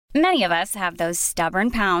Many of us have those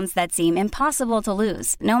stubborn pounds that seem impossible to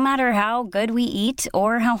lose, no matter how good we eat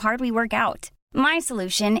or how hard we work out. My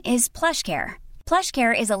solution is PlushCare.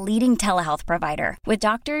 PlushCare is a leading telehealth provider with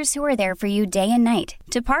doctors who are there for you day and night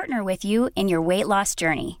to partner with you in your weight loss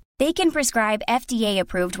journey. They can prescribe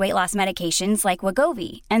FDA-approved weight loss medications like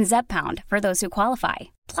Wegovy and Zepbound for those who qualify.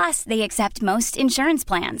 Plus, they accept most insurance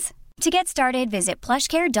plans. To get started, visit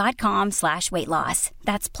plushcare.com/weightloss.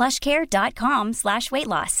 That's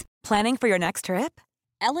plushcare.com/weightloss. Planning for your next trip?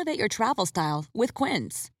 Elevate your travel style with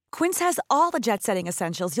Quince. Quince has all the jet-setting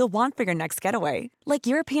essentials you'll want for your next getaway, like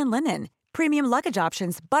European linen, premium luggage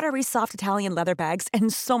options, buttery soft Italian leather bags,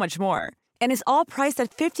 and so much more. And is all priced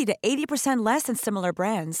at 50 to 80% less than similar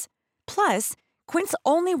brands. Plus, Quince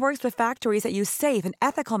only works with factories that use safe and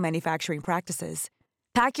ethical manufacturing practices.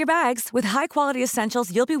 Pack your bags with high-quality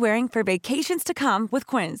essentials you'll be wearing for vacations to come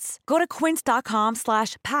with Quince. Go to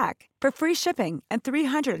quince.com/pack for free shipping and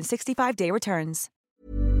 365-day returns.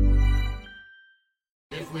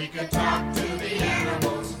 If we could talk to the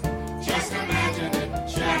animals, just imagine it,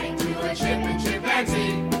 chatting to a chip and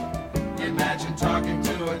chimpanzee. Imagine talking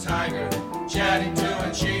to a tiger, chatting to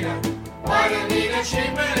a cheetah. What a neat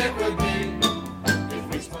achievement it would be if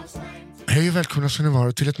we spoke slang. Hej och välkomna ska ni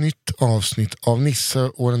vara till ett nytt avsnitt av Nisse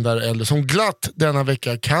och den där äldre som glatt denna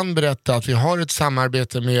vecka kan berätta att vi har ett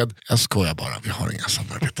samarbete med, jag skojar bara, vi har inga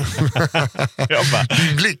samarbeten.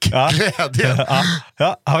 Din blick, glädje.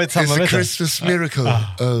 Ja, har vi ett samarbete? It's a Christmas miracle.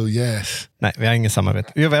 Oh yes. Nej, vi har ingen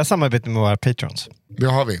samarbete. Vi har samarbete med våra patrons. Det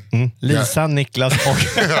har vi. Lisa, Niklas och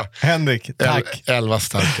Henrik. Tack. 11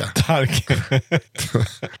 starka. Tack.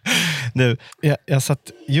 Nu, jag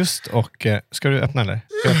satt just och... Ska du öppna eller?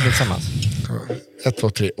 Ska vi öppna tillsammans? 1, 2,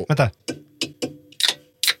 3. Vänta.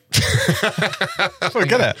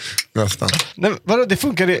 Funkar det? Nästan. Nej, vadå? Det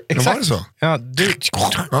funkade exakt. Var det så? Ja, det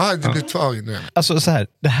blir tagen nu. Alltså så här,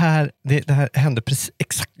 det här hände precis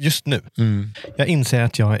exakt just nu. Jag inser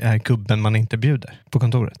att jag är gubben man inte bjuder på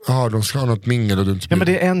kontoret. Ja, de ska ha något mingel och du inte bjuder. Ja,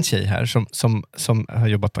 men det är en tjej här som har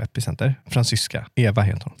jobbat på Epicenter. Franziska. Eva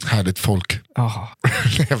heter hon. Härligt folk. Jaha.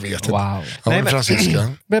 Jag vet inte. Wow. Ja, men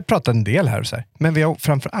Franziska. Vi har pratat en del här och så här. Men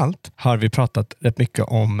framförallt har vi pratat rätt mycket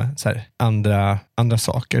om så här, andra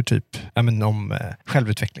saker, typ om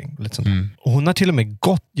självutveckling och lite sånt. Och hon har till och med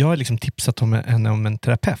jag har liksom tipsat henne om en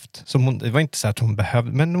terapeut. Det var inte så att hon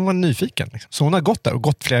behövde, men hon var nyfiken. Liksom. Så hon har gått där och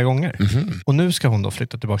gått flera gånger. Och nu ska hon då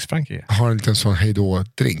flytta tillbaka till Frankrike. Har en liten sån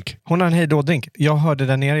hejdå-drink? Hon har en hejdå-drink. Jag hörde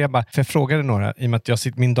där nere, för jag frågade några, i och med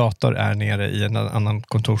att min dator är nere i en annan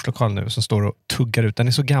kontorslokal nu som står och tuggar ut. Den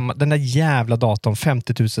är så gammal. Den där jävla datorn,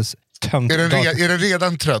 50 000 Är den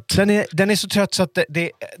redan trött? Den är så trött så att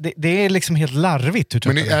det är liksom helt larvigt.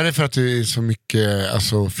 Men är det för att det är så mycket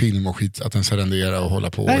film och skit att den ska rendera och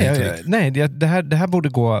hålla på? Nej, det här borde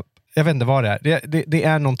gå. Jag vet inte vad det är. Det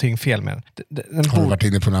är någonting fel med den. Har du varit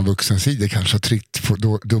inne på några vuxensida kanske och tryckt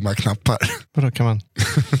på dumma knappar? Vadå kan man?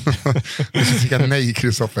 Du ska säga nej,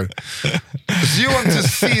 Kristoffer. So you want to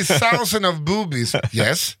see thousands of boobies?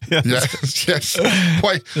 Yes. Why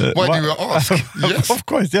do you ask? Yes. Of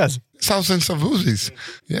course, yes. Thousands of boobies.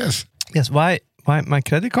 Yes. Yes, why my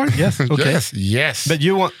credit card? Yes, okay. Yes. But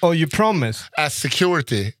you promise? As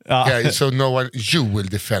security, so you will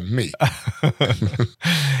defend me.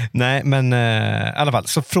 Nej, men i alla fall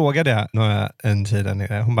så frågade jag en tjej där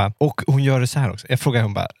nere. Hon bara, och hon gör det så här också. Jag frågade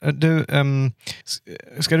hon bara, du,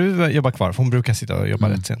 ska du jobba kvar? För hon brukar sitta och jobba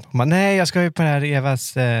rätt sent. Hon bara, nej, jag ska ju på det här Evas,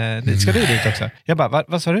 ska du dit också? Jag bara,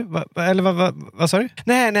 vad sa du? Vad sa du?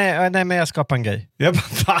 Nej, men jag ska på en grej. Jag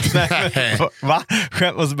bara, va?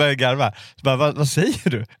 Och så började jag garva. Så bara, vad säger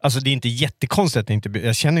du? Alltså det är inte jättekonstigt att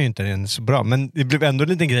jag känner ju inte den så bra, men det blev ändå en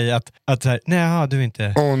liten grej att så här, nej, du är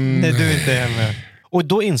inte nej, du är inte hemma. Och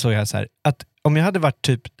då insåg jag så här, att om jag hade varit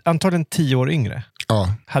typ antagligen 10 år yngre,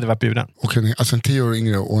 hade varit bjuden. Okej, alltså en 10 år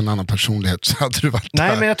yngre och en annan personlighet, så hade du varit där.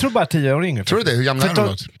 Nej, men jag tror bara 10 år yngre. Tror du det? Hur gamla är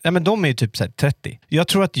de? Ja, men de är ju typ så här 30. Jag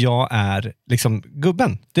tror att jag är liksom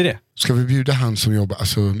gubben, det är det. Ska vi bjuda han som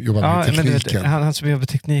jobbar med tekniken? Men han som jobbar med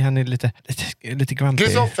teknik, han är lite grumpy.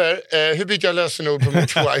 Kristoffer, hur byter jag lösenord på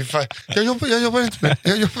mitt wifi? Jag jobbar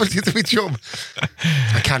inte mitt jobb.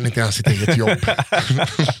 Jag kan inte ens sitt eget jobb.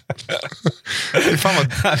 Fan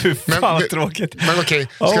vad tråkigt. Men okej,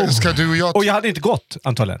 ska du och jag... Och jag hade inte gått,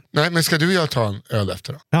 antagligen. Nej, men ska du och jag ta en öl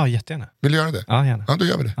efter då? Ja, jättegärna. Vill du göra det? Ja, gärna. Ja, då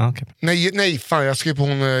gör vi det. Ja, okay. Nej, fan, jag ska på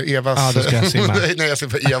Evas... Ja, då ska jag simma. Nej, jag ska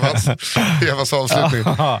på Evas avslutning.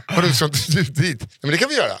 Har du sånt dit? Men det kan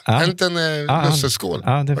vi göra. En liten lusseskål.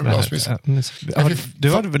 Ja, det är bra. Du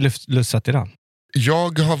har väl lussat idag?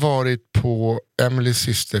 Jag har varit på Emelies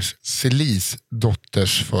systers Celis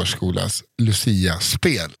dotters förskolas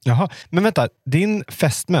Lucia-spel. Jaha, men vänta, din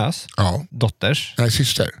fästmös Ja. dotters? Nej,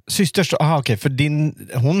 syster. Systers, okej, för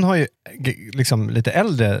hon har ju liksom lite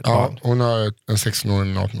äldre barn. Ja, hon har en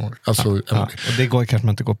 16-åring och en 18-åring. Alltså, Ja, och det går kanske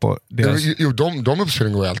man inte gå på deras... Jo, de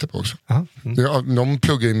uppspelningen går jag alltid på också. Aha, De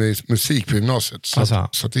pluggar ju musik på gymnasiet,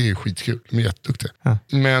 så det är skitkul. De är jätteduktiga. Ja.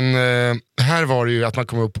 Men här var det ju att man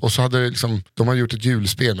kom upp och så hade liksom, de hade gjort ett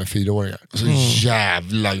julspel med 4-åringar. Så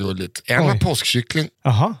jävla gulligt. En var påskkyckling.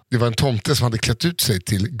 Aha. Det var en tomte som hade klätt ut sig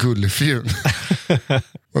till gullefjun.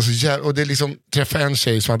 Och det liksom träffade en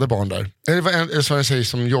tjej som hade barn där. Det var en tjej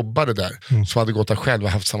som jobbade där, som hade gått där själv och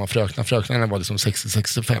haft samma fröknar. Fröknarna var liksom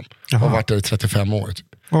 60-65 och har varit där i 35 år. Typ.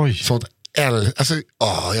 Oj. Sånt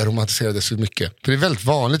jag romantiserade så mycket. För det är väldigt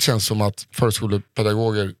vanligt, känns som att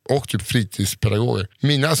förskolepedagoger och typ fritidspedagoger,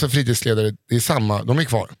 mina fritidsledare, det är samma, de är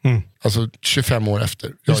kvar. Alltså 25 år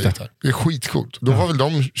efter jag gick där. Det är skitcoolt. Då var väl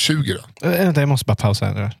de 20 då? Jag måste bara pausa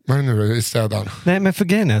här. Vad är det nu? Det är städan. Nej, men för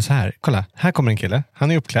grejen är så här. Kolla, här kommer en kille.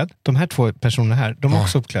 Han är uppklädd. De här 2 personerna här, de är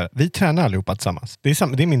också uppklädda. Vi tränar allihopa tillsammans. Det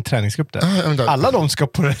är min träningsgrupp där. Alla de ska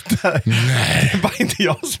på det där. Nej. Det är bara inte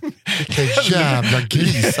jag som... Vilka jävla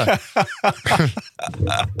grisar.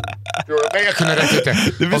 Nej, jag kunde rätt ut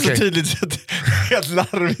det. Det blir så tydligt så att det är helt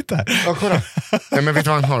larvigt här. Ja, kolla. Nej, men vet du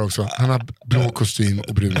vad han har också? Han har blå kostym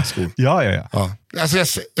och bruna skor. Ja. Alltså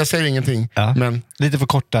jag säger ingenting, men lite för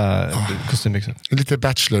korta kostymbyxor. lite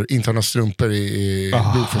bachelor, inte har några strumpor i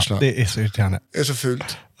blodförsna. Det är så irriterande. Det är så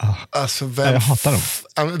fult. Alltså, Jag hatar dem.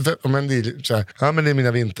 Men det är så här, men det är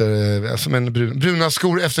mina vinter, alltså, men bruna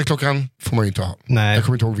skor efter klockan får man ju inte ha. Nej. Jag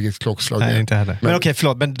kommer inte ihåg vilket klockslag det är. Nej, inte heller. Men okej,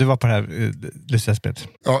 förlåt, men du var på det här Lucia-spelet.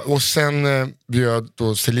 Ja, och sen bjöd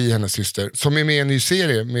då Celie, hennes syster, som är med i en ny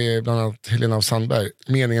serie med bland annat Helena av Sandberg,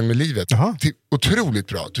 Meningen med livet. Otroligt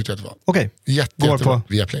bra tyckte jag att det var. Okej. Jättebra på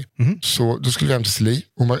Viaplay. Så då skulle vi hem till Celie.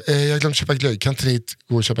 Hon bara, jag glömde köpa glögg, kan inte ni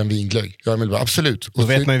gå och köpa en vinglögg? Jag bara, absolut. Och då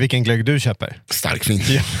vet man ju vilken glögg du köper. Stark vin.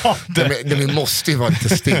 Ja, det måste ju vara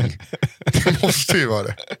lite sting. Det måste ju vara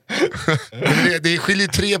det. Men det skiljer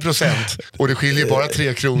 3% och det skiljer bara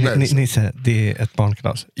 3 kronor. Nisse, det är ett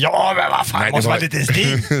barnkalas. Ja, men vad fan, måste vara lite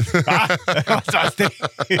sting. Måste vara sting.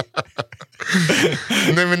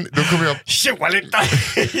 Nej, men då kommer jag... Tjoa lite.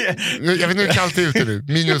 Jag vet inte hur kallt det är ute nu.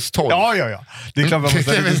 -12. Ja. Det är klart man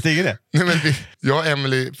måste ha lite sting i det. Nej, men jag och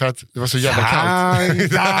Emily, för att det var så jävla kallt.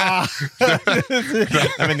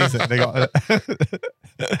 Nej, men Nisse, lägg av.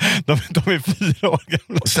 De är 4 år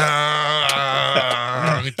gamla.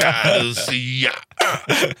 Sankta Lucia.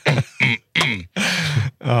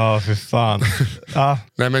 Ja, för fan. Ja.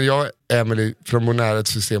 Nej, men jag och Emily från Monäret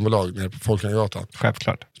systembolag nere på Folkungagatan.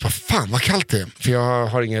 Självklart. Vad fan, vad kallt det är. För jag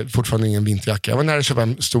har fortfarande ingen vinterjacka. Jag var nära att köpa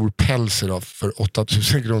en stor päls idag för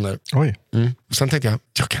 8000 kronor. Oj. Och sen tänkte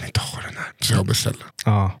jag kan inte ha den här. Så jag beställde.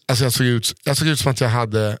 Ja. Alltså jag såg ut som att jag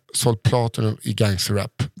hade sålt platinum i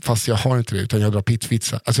gangsterrap. Fast jag har inte det, utan jag drar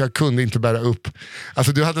pittvitsa. Alltså jag kunde inte bära upp.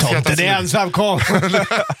 Alltså du hade skrattat. Det är ensam kom.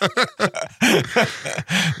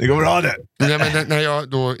 Det går bra det. Nej, men när jag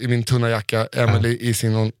då i min tunna jacka, Emily i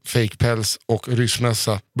sin någon fake päls och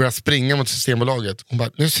ryssmössa började springa mot Systembolaget. Hon bara,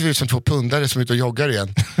 nu ser vi ut som 2 pundare som är ute och joggar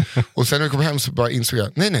igen. Och sen när vi kom hem så bara insåg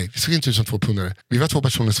jag, nej, vi såg inte ut som 2 pundare. Vi var 2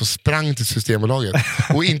 personer som sprang till Systembolaget.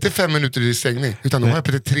 Och inte 5 minuter i stängning, utan de har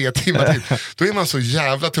öppet i 3 timmar till. Då är man så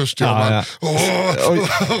jävla törstig.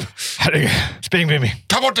 Herregud, spring med mig.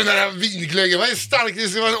 Ta bort den där vinglöggen, vad är starkt? Det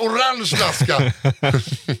ska vara en orange flaska.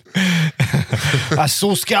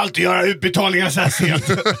 Så ska jag alltid göra utbetalningar så här sent.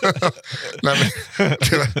 Nej, men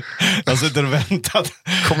jag sitter och väntar.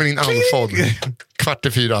 Kommer in andfådd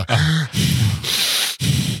 3:15.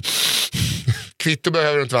 Kvitto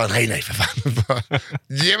behöver du inte vara. Nej, för fan.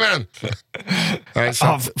 Ge mig den. Nej,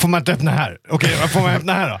 får man inte öppna här? Okej, vad får man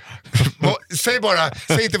öppna här då?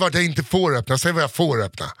 Säg inte vart jag inte får öppna. Säg vad jag får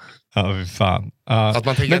öppna. Ja, fan. Att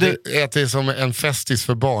man tänker att det är som en festis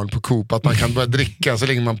för barn på Coop. Att man kan börja dricka så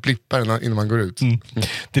länge man plippar innan man går ut.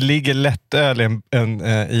 Det ligger lättöl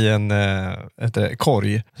i en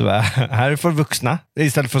korg. Så här är för vuxna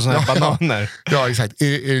istället för såna här bananer. Ja, exakt.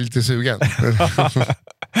 Är du lite sugen?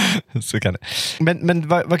 Så kan det. Men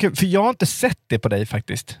vad kul, för jag har inte sett det på dig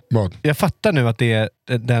faktiskt. Vad? Jag fattar nu att det är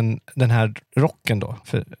den här rocken då.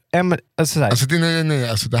 För alltså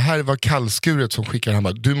det här var kallskuret som skickade han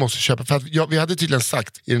bara, du måste köpa. För att vi hade tydligen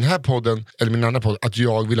sagt i den här podden, eller min andra podd, att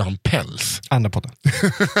jag ville ha en päls. Andra podden.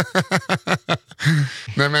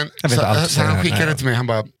 Nej, men så han skickade till mig, han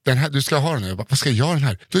bara, den här, du ska ha den här. Jag bara, vad ska jag göra den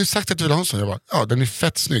här? Du har ju sagt att du vill ha en sån. Jag bara, ja, den är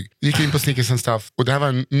fett snygg. Jag gick in på Snickers and Stuff och det här var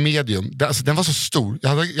en medium. Den var så stor,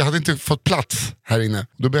 jag hade inte fått plats här inne.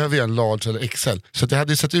 Då behöver jag en large eller XL. Så det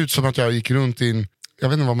hade sett ut som att jag gick runt i en jag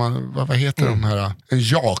vet inte vad heter de här, en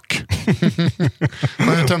jak.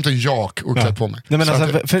 Man har tömt en jak och klätt på mig. Nej, men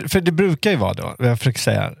alltså, för det brukar ju vara då, jag försöker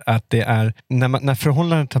säga, att det är när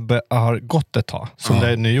förhållandet har gått ett tag, som det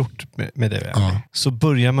är nu gjort med det, så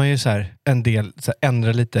börjar man ju så här, en del så här,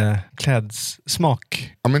 ändra lite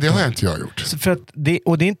klädsmak. Ja, men det har jag inte gjort. Så för att det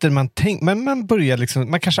är inte man tänker, men man börjar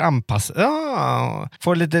liksom, man kanske anpassar,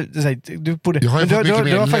 får lite så här, du borde. Jag har ju fått mycket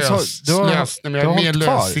mer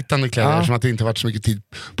lössittande kläder eftersom att det inte har varit så mycket tid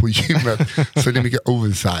på gymmet. Så det är mycket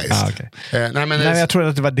oversized. Okay. Nej, jag tror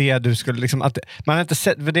att det var det du skulle liksom, att man har inte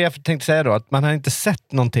sett, för det jag tänkte säga då, att man har inte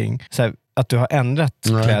sett någonting så här, att du har ändrat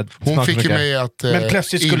kläd. Hon fick ju mig att... men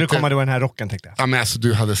plötsligt skulle det komma då den här rocken, tänkte jag. Ja, men alltså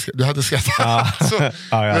du hade skrattat.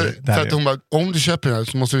 För att hon bara, om du köper den här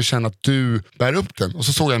så måste du känna att du bär upp den. Och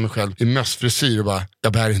så såg jag mig själv i mössfrisyr och bara,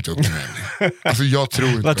 jag bär inte upp den här. Alltså jag tror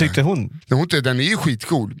inte. Vad tyckte hon? Den är ju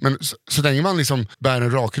skitcool. Men så länge man liksom bär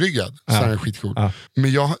en rakryggad så är den skitcool.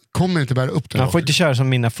 Men jag kommer inte bära upp den. Man får inte köra som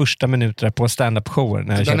mina första minuter på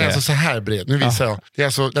stand-up-shower. Den är alltså så här bred. Nu visar jag. Det är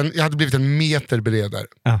alltså, jag hade blivit en meter bredare.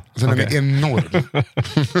 Alltså den är enorm.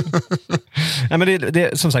 Nej, men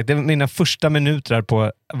det som sagt, det är mina första minuter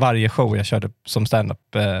på varje show jag körde som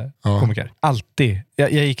stand-up-komiker. Alltid.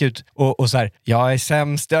 Jag gick ut och så här, jag är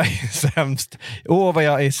sämst. Vad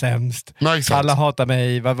jag är sämst. Alla hatar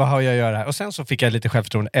mig, vad har jag att göra? Och sen så fick jag lite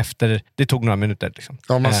självförtroende efter, det tog några minuter liksom.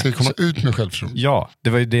 Ja, man ska komma ut med självförtroende. Ja, det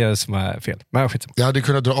var ju det som var fel. Men jag hade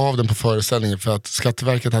kunnat dra av den på föreställningen för att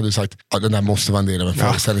Skatteverket hade sagt, den där måste vara en del av en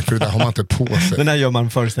föreställning, för det där har man inte på sig. Den där gör man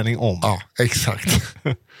en föreställning om. Ja, exakt.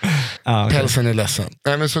 Pälsen är ledsen.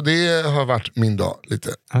 Nej, men så det har varit min dag lite.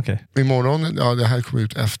 Imorgon, det här kommer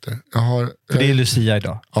ut efter. För det är Lucia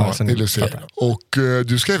idag. Ja, det är Lucia idag. Och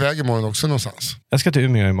du ska iväg imorgon också någonstans. Jag ska till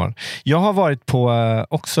Umeå imorgon. Jag har varit på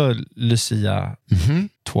också Lucia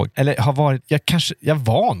tåg. Eller har varit, jag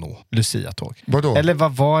var nog Lucia-tåg. Vadå? Eller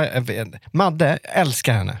vad var Madde,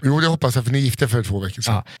 älskar henne. Jo, det hoppas jag, för ni gifte för 2 veckor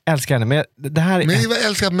sedan. Ja, älskar henne. Men det här... Men jag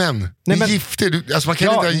älskar män. Ni gifte. Alltså man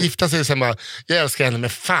kan inte gifta sig och sen bara, jag älskar henne, men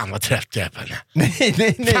fan vad trött jag är på henne. Nej.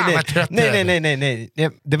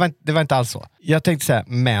 Det var inte alls så. Jag tänkte säga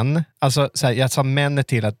män. Alltså så här, jag sa män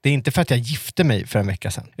till att det är inte för att jag gifte mig för en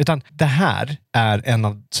vecka sedan. Utan det här är en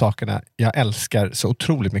av sakerna jag älskar så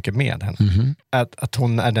otroligt mycket med henne. Att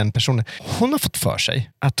hon är den personen. Hon har fått för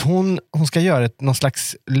sig att hon ska göra någon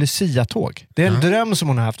slags Lucia-tåg. Det är en dröm som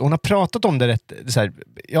hon har haft. Hon har pratat om det rätt. Så här,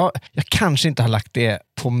 jag kanske inte har lagt det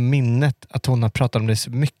på minnet att hon har pratat om det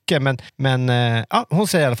så mycket. Men hon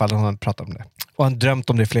säger i alla fall att hon har pratat om det. Och har drömt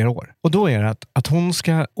om det i flera år. Och då är det att hon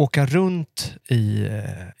ska åka runt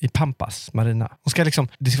i Pampas marina. Hon ska liksom,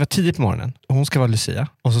 det ska vara tidigt på morgonen. Och hon ska vara Lucia.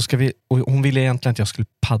 Och så ska och hon ville egentligen att jag skulle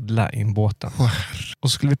paddla in båten.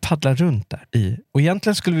 Och så skulle vi paddla runt där i. Och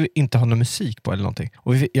egentligen skulle vi inte ha någon musik på eller någonting.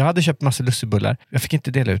 Och jag hade köpt massa lussebullar. Jag fick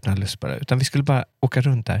inte dela ut några lussebullar. Utan vi skulle bara åka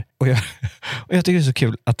runt där. Och jag tycker det är så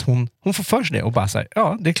kul att hon får för sig det. Och bara säger,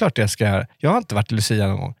 ja det är klart jag ska göra. Jag har inte varit Lucia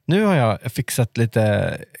någon gång. Nu har jag fixat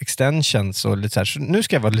lite extensions och lite så här. Så nu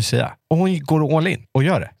ska jag vara Lucia. Och hon går all in och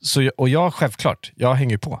gör det. Så, och jag självklart, jag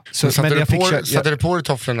hänger på. Så, satte du på dig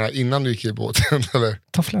tofflorna innan du gick i båten? Eller?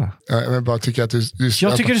 Tofflorna? Ja, men bara tycker att du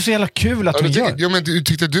jag tycker det är så jävla kul att hon gör. Ja, men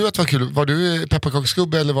tyckte du att det var kul? Var du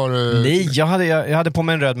pepparkaksgubbe eller var du... Nej, jag hade på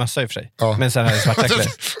mig en röd mössa i och för sig. Ja. Men sen hade jag svarta kläder.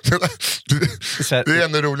 Det är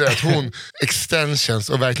ändå roligare att hon extensions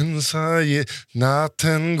och verkligen säger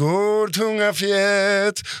natten går tunga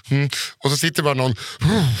fjät. Och så sitter bara någon...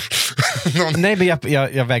 Nej, men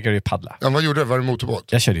jag vägrade ju paddla. Ja, vad gjorde du? Var det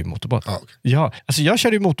motorbåt? Jag körde ju motorbåt. Ah, okay. Ja, alltså jag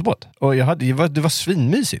körde ju motorbåt. Och det var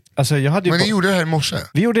svinmysigt. Alltså, men ni gjorde det här i morse?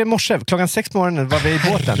 Vi gjorde det i morse. 6:00 på morgonen var vi i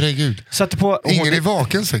båten. Herregud. Satte på, ingen är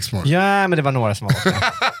vaken 6 på morgonen? Ja, men det var några som var vakna.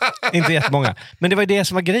 Inte jättemånga. Men det var ju det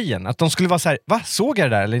som var grejen. Att de skulle vara så här, va? Såg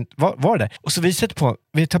jag det där? Eller var det där? Och så vi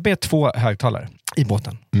tar med 2 högtalare i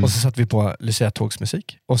båten. Och så satt vi på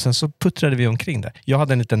Lucia-tågsmusik. Och sen så puttrade vi omkring där. Jag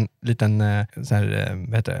hade en liten så här,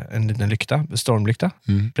 vad heter det? En liten lykta, stormlykta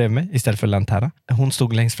bredvid mig istället för lanterna. Hon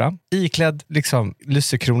stod längst fram. Iklädd liksom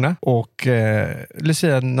lussekrona och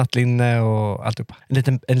Lucia-nattlinne och alltihopa.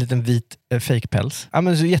 En liten vit fake-päls. Ja,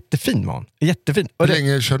 men så jättefin var hon. Jättefin. Hur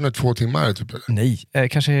länge körde du? 2 timmar typ? Nej,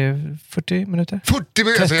 kanske 40 minuter. 40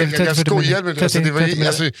 minuter? Jag skojar med det. Alltså, det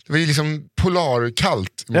var ju liksom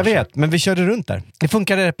polarkallt. Jag vet, men vi körde runt där. Det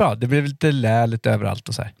funkade rätt bra. Det blev lite överallt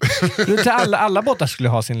och så här. alla båtar skulle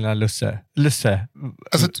ha sin lilla lusse.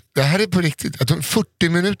 Alltså, det här är på riktigt. 40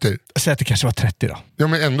 minuter. Jag säger att det kanske var 30 då. Ja,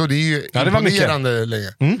 men ändå, det är ju imponerande länge.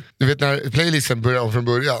 Du vet när playlisten började om från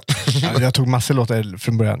början. Ja, jag tog massor låtar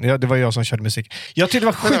från början. Ja, det var jag som körde musik. Jag tyckte det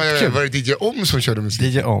var skitkul. Var det DJ Om som körde musik?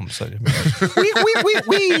 DJ Om, sorry.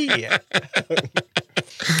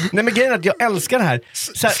 Nej, men grejen är att jag älskar det här.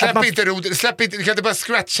 Så här Släpp inte rodret, du kan inte bara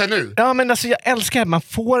scratcha nu. Ja, men alltså jag älskar att man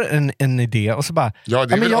får en idé och så bara, Ja,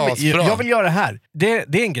 det är väl asbra. jag vill göra det här. Det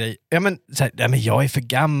är en grej. Ja, men, så här, men jag är för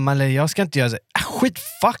gammal, eller jag ska inte göra så. Skit,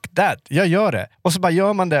 fuck that. Jag gör det. Och så bara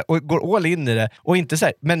gör man det och går all in i det. Och inte så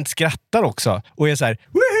här, men skrattar också. Och är så här,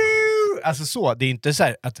 woohoo! Alltså så, det är inte så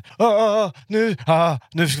här att nu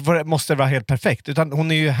måste det vara helt perfekt. Utan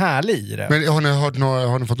hon är ju härlig i det. Men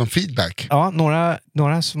har ni fått någon feedback? Ja,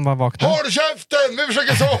 några som var vakna. Håll käften! Vi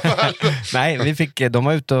försöker sova! Nej, de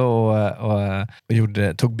var ute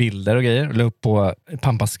och tog bilder och grejer och la upp på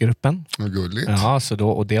Pampas-gruppen. Vad gulligt. Ja,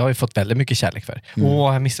 och det har vi fått väldigt mycket kärlek för.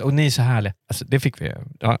 Och ni är så härliga. Alltså, det fick vi.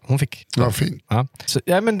 Ja, hon fick. Ja, fint. Ja. Så,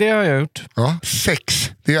 ja, men det har jag gjort. Ja,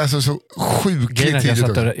 6. Det är alltså så sjukligt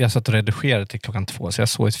tidigt. Jag satt och redigerade till 2:00, så jag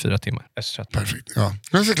sov i 4 timmar. Perfekt, ja.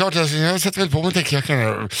 Men såklart, jag sätter väl på mig täckjackan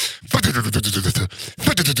här.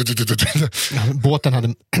 Båten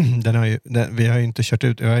hade, vi har ju inte kört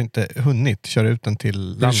ut, jag har inte hunnit köra ut den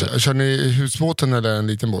till landet. Kör ni husbåten eller en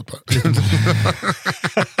liten båt bara?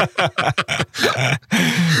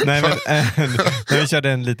 Nej, men vi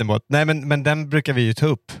körde en liten båt. Nej, men den brukar vi ju ta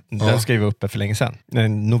upp. Den ska ju vara uppe för länge sedan.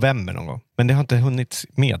 November någon gång. Men det har inte hunnit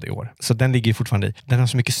med i år. Så den ligger ju fortfarande i. Den har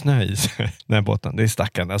så mycket snö i sig, den här båten. Det är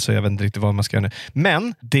stackarn. Alltså jag vet inte riktigt vad man ska göra nu.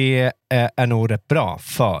 Men det är nog rätt bra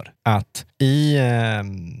för att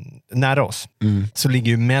nära oss så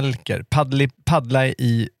ligger ju Melker. Paddla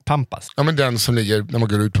i Pampas. Ja, men den som ligger när man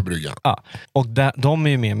går ut på bryggan. Ja, och de är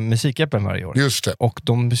ju med Musikhjälpen varje år. Just det. Och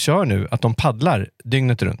de kör nu att de paddlar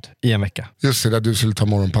dygnet runt i en vecka. Just det, där du skulle ta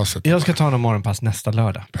morgonpasset. Jag ska ta någon morgonpass nästa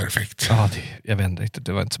lördag. Perfekt. Ja, jag vet inte riktigt,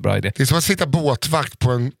 det var inte så bra idé. Det är som att sitta båtvakt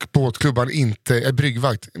på en båtklubb man inte,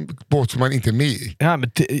 bryggvakt, en båt som man inte är med i. Ja, men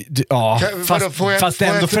fast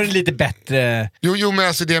ändå för en lite bättre... Jo, men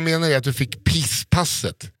alltså det jag menar är att du fick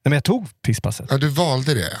pisspasset. Nej, men jag tog pisspasset. Ja, du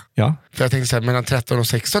valde det. Ja. För jag tänkte så här, mellan 13 och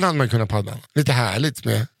 16 hade man kunnat paddla. Lite härligt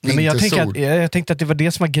med vintersol. Men jag tänkte att det var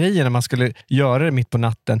det som var grejen när man skulle göra det mitt på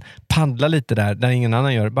natten. Paddla lite där ingen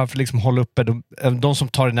annan gör. Bara för att liksom hålla uppe. De som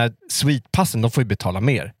tar den här sweetpassen, de får ju betala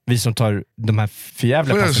mer. Vi som tar de här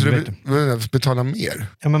förjävla passen. Betala mer?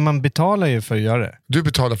 Ja, men man betalar ju för att göra det. Du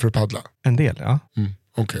betalar för att paddla? En del, ja.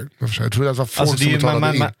 Okej. Jag trodde att det var folk som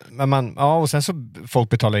betalade in. Ja, och sen så folk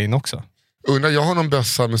betalar in också. Undrar, jag har någon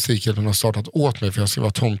bössa Musikhjälpen har startat åt mig för jag ska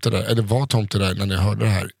vara tomte där. Eller var tomte där när ni hörde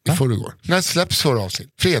det här i förrgår. När släpps förra avsnitt?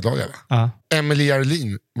 Fredagar, va? Ja. Emily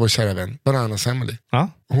Arlin, vår kära vän, Bananas Emily. Ja.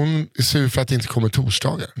 Hon är sur för att det inte kommer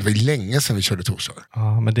torsdagar. Det var länge sedan vi körde torsdagar.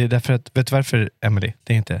 Ja, men det är därför att, vet du varför, Emily?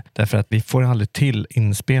 Det är inte därför att vi får aldrig till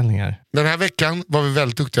inspelningar. Den här veckan var vi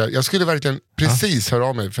väldigt duktiga. Jag skulle verkligen precis höra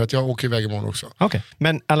av mig för att jag åker iväg imorgon också. Okej.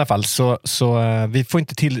 Men i alla fall så vi får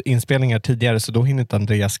inte till inspelningar tidigare, så då hinner inte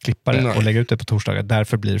Andreas klippa det och lägga ut det på torsdagar.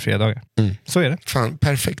 Därför blir det fredagar. Så är det. Fan,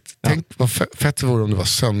 perfekt. Tänk vad fett det vore om det var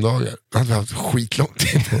söndagar. Då hade vi haft skitlång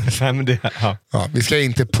tid. Nej, men Ja, vi ska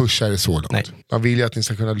inte pusha det så långt. Nej. Man vill ju att ni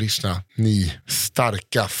ska kunna lyssna. Ni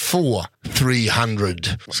starka få 300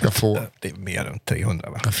 ska få. Det är mer än 300,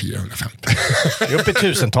 va? 450. Det är uppe i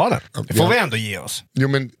tusentalen. Det får vi ändå ge oss. Jo,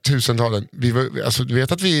 men tusentalen. Alltså, du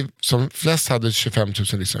vet att vi som flest hade 25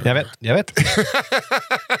 000 lyssnare. Jag vet. Jag vet.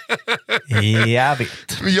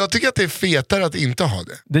 Men jag tycker att det är fetare att inte ha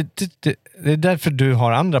det. Det är därför du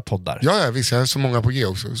har andra poddar. Ja, visst. Jag har så många på G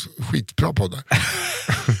också. Skitbra poddar.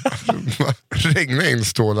 Regna in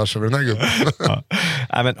stålar över den här gubben.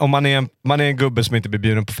 Ja, men om man är en gubbe som inte blir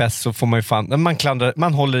bjuden på fest, så får man ju fan...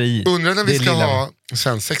 Man håller i. Undrar när vi ska ha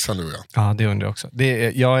svensexan nu, ja. Ja, det undrar jag också.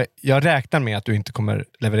 Jag räknar med att du inte kommer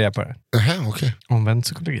leverera på det. Nähä, okej. Omvänd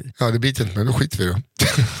psykologi. Ja, det biter inte med. Då skiter vi då.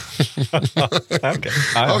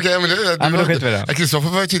 Okej, men då skiter vi då. Kristoffer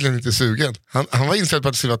var ju tydligen inte sugen. Han var inställd på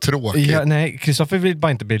att det skulle vara tråkigt. Ja, nej, Kristoffer vill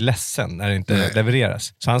bara inte bli ledsen när det inte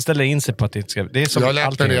levereras. Så han ställer in sig på att det inte ska... Det är som jag har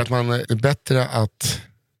lärt mig att man är bättre att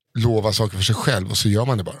lova saker för sig själv och så gör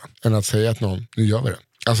man det bara. Än att säga att någon, nu gör vi det.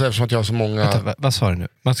 Alltså eftersom att jag har så många... Vänta, vad sa du nu?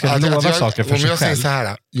 Man ska lova saker för sig själv. Om jag säger så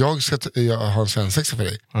här, jag har en svensexa för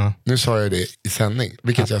dig. Nu sa jag det i sändning,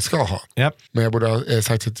 vilket jag ska ha. Yep. Men jag borde ha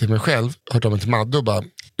sagt det till mig själv, hört av mig till Madde och bara,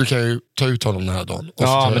 du kan ju ta ut honom den här dagen. Och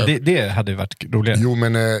ja, men det hade ju varit roligare. Jo,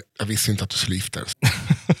 men jag visste inte att du skulle gifta dig.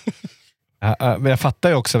 Men jag fattar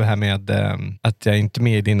ju också det här med att jag inte är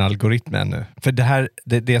med i din algoritm ännu. För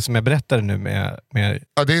det som jag berättade nu med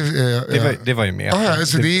ja, det var ju med.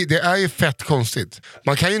 Alltså det är ju fett konstigt.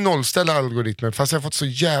 Man kan ju nollställa algoritmer, fast jag har fått så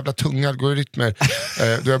jävla tunga algoritmer.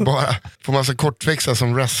 Då jag bara får massa kortväxlar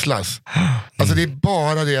som wrestlas. Alltså det är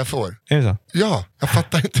bara det jag får. Är det så? Ja, jag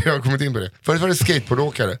fattar inte hur jag har kommit in på det. Förut var det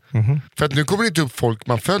skateboardåkare. För att nu kommer det inte upp folk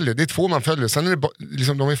man följer. Det är 2 man följer. Sen är det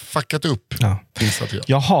liksom, de är fuckat upp. Ja.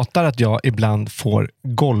 Jag hatar att jag ibland får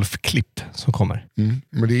golfklipp som kommer.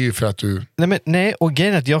 Men det är ju för att du... Nej, och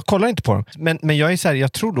grejen är att jag kollar inte på dem. Men jag är så här,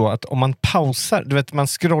 jag tror då att om man pausar, du vet, man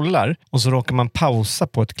scrollar och så råkar man pausa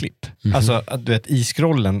på ett klipp. Alltså, du vet, i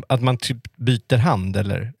scrollen, att man typ byter hand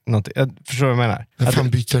eller något. Jag förstår vad jag menar. Vem fan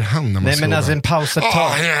byter hand när man Nej, men alltså en paus ett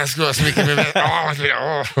tag. Jag scrollar så mycket med...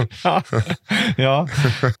 Ja.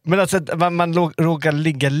 Men alltså, man råkar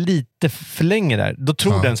ligga lite för länge där. Då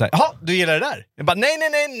tror den så här, ja, du gillar det där. Jag bara,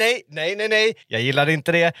 nej. Jag gillade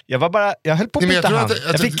inte det. Jag höll på att byta hand.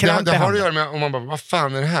 Jag fick kramp i det har handen. att göra med om man bara, vad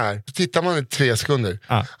fan är det här? Så tittar man i 3 sekunder.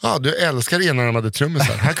 Du älskar enarmade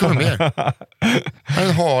trummisar. Här kommer mer. Här är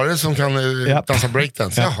en hare som kan dansa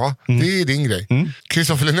breakdance. Jaha, det är din grej.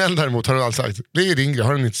 Kristoffer Linell däremot har du alls sagt. Det är din grej,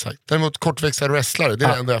 har du inte sagt. Däremot kortväxtade wrestlare, det är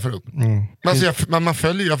det enda jag får upp. Men alltså,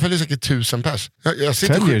 jag följer säkert 1000 pers.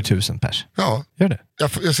 Följer du 1000 pers? Ja. Gör det?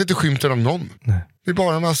 Jag sitter skymten av någon. Nej. Det är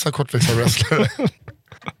bara en massa kortväxtade wrestlare.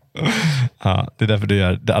 Ja, det är därför du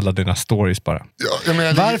gör alla dina stories bara.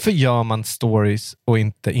 Varför gör man stories och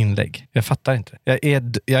inte inlägg? Jag fattar inte.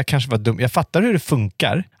 Jag kanske var dum. Jag fattar hur det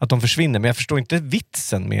funkar, att de försvinner, men jag förstår inte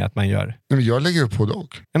vitsen med att man gör. Nej, men jag lägger upp på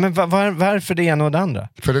dock. Ja, men varför det ena och det andra?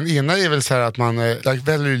 För den ena är väl så här att man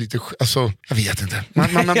väljer lite, alltså, jag vet inte.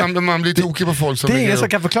 Man blir tokig på folk som det är ingen som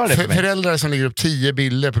kan förklara det för mig. Föräldrar som lägger upp 10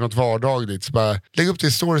 bilder på något vardagligt, så bara lägg upp det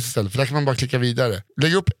i stories istället, för där kan man bara klicka vidare.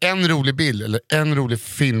 Lägg upp en rolig bild eller en rolig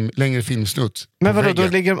längre filmsnutt. Men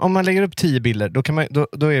vadå, om man lägger upp 10 bilder, då kan man då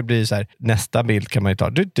blir det så här, nästa bild kan man ju ta.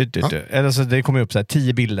 Eller så det kommer upp så här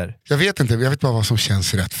 10 bilder. Jag vet inte, jag vet bara vad som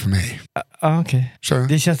känns rätt för mig. Okej.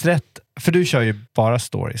 Det känns rätt. För du kör ju bara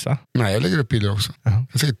stories, va? Nej, jag lägger upp bilder också.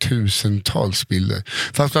 Jag ser tusentals bilder.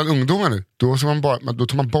 Fast bland ungdomar nu, då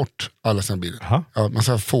tar man bort alla sina bilder. Ja, man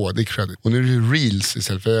ska få, det är credit. Och nu är det reels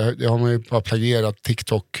istället, för det har man ju bara plagierat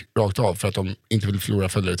TikTok rakt av för att de inte vill förlora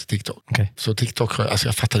följare till TikTok. Okay. Så TikTok, alltså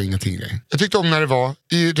jag fattar ingenting längre. Jag tyckte om när det var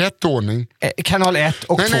i rätt ordning. Kanal 1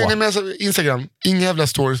 och 2. Nej, men alltså Instagram, inga jävla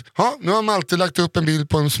stories. Ja, nu har man alltid lagt upp en bild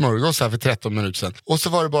på en smörgås här för 13 minuter sedan. Och så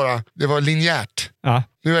var det var linjärt. Ja.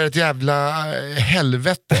 Nu är det ett jävla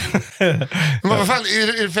helvete. Men vad fan,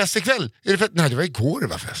 är det fest ikväll? Nej, det var igår det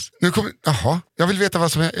var fest. Jag vill veta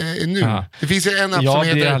vad som är nu. Ja. Det finns en app som heter...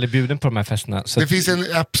 Jag blir aldrig bjuden på de här festerna. Det finns en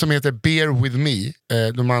app som heter Bear With Me.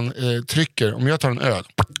 Då man trycker, om jag tar en öl,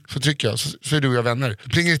 så trycker jag, så är du och jag vänner.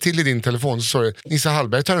 Plingar det till i din telefon, så står det Nissa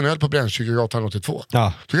Hallberg tar en öl på Brännkyrkogatan 82.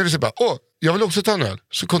 Ja. Då kan du säga bara, jag vill också ta en öl.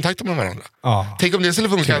 Så kontaktar man varandra. Tänk om det skulle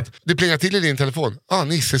funka att det plingar till i din telefon.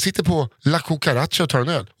 Nisse sitter på La Cucaracha och tar en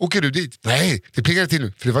öl. Åker du dit? Nej, det plingar till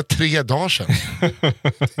nu. För det var 3 dagar sedan.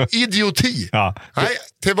 Idioti. Ja. Nej,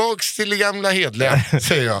 tillbaks till det gamla hedliga,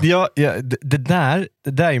 säger jag. Det där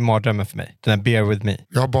är ju mardrömmen för mig. Den här Bear With Me.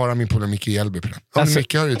 Jag har bara min polare Micke Hjelby på den. Alltså,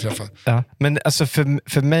 Micke har du träffat. Ja, men alltså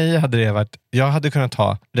för mig hade det varit... Jag hade kunnat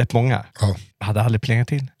ha rätt många. Ja. Hade aldrig plingat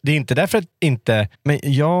till. Det är inte därför att inte... Men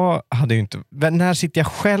jag hade ju inte... När sitter jag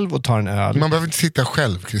själv och tar en öl? Man behöver inte sitta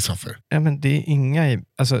själv, Kristoffer. Ja, men det är inga...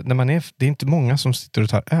 Alltså, det är inte många som sitter och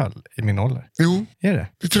tar öl i min ålder. Jo, är det?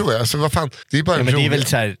 Det tror jag. Alltså, vad fan? Det är bara men det är väl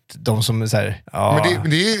så här, de som är så här...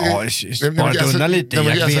 Bara unna lite i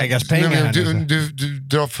Vegas-pengar. Du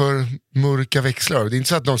drar för mörka växlar. Det är inte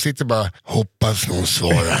så att de sitter bara, hoppas någon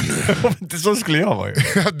svarar nu. Så skulle jag vara ju.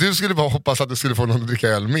 Du skulle bara hoppas att du skulle få någon att dricka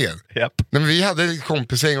öl med. Yep. Men vi hade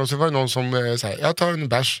kompisgäng och så var det någon som så här, jag tar en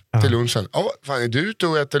bärs till lunchen. Fan, är du ute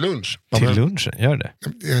och äter lunch? Till lunchen, gör det.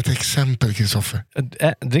 Det är ett exempel, Kristoffer.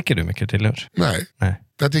 Dricker du mycket till lunch? Nej.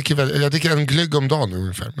 Jag dricker en glögg om dagen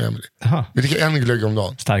ungefär med Emily. Vi dricker en glögg om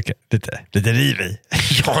dagen. Starka, lite riv i.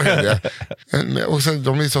 Ja, det. Och sen,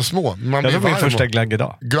 de är så små. Jag var min första glögg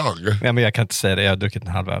idag. Glögg? Ja, men jag kan inte säga det, jag har druckit en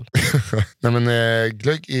halv öl. Nej, men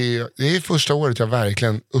glögg det är första året jag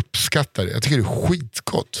verkligen uppskattar det. Jag tycker det är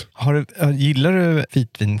skitgott. Gillar du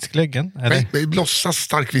vitvinsglöggen? Eller? Nej, blossas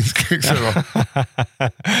starkvinsglögg.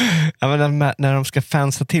 Ja, men när de ska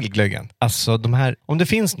fansa till glöggen. Alltså de här, om det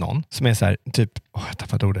finns någon som är så här, typ, jag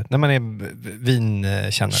tappade ordet. När man är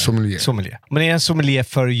vinkännare. Sommelier. Om man är en sommelier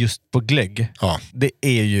för just på glögg. Ja. Det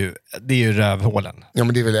är ju rövhålen. Ja,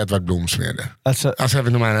 men det är väl Edvard Blom som är det. Alltså jag vet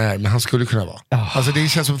inte om han är, men han skulle kunna vara. Alltså det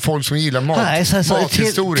känns som folk som gillar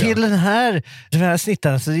mathistoria. Till den här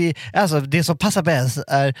snitten, det som passar bäst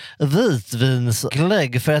är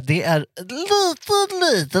vitvinsglögg, för att det är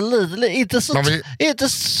lite inte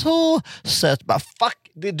så sött. Bara fuck,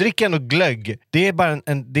 det dricker ändå glögg. Det är bara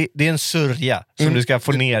det är en sörja som du ska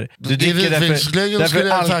få ner. Du dricker därför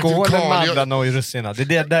alkoholen, mandlarna och russina.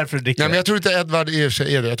 Det är därför du dricker. Nej, men jag tror inte Edvard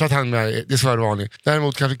är det. Jag tror att han är det svär vanligt.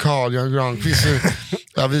 Däremot kanske Carl, Jan Granqvist.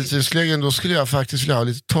 Ja, vitvinsglöggen, då skulle jag faktiskt vilja ha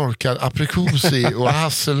lite torkad aprikos i och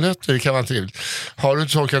hasselnötter, det kan vara trevligt. Har du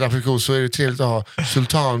inte torkad aprikos så är det trevligt att ha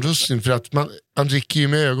sultanrussin, för att man dricker ju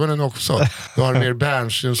med ögonen också. Då har du mer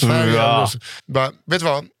bärnstensfärg. Vet du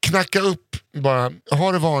vad? Knacka upp bara,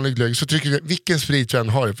 har du vanlig glögg så trycker du vilken sprit du än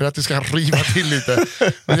har, för att det ska riva till lite.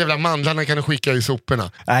 De jävla mandlarna kan du skicka i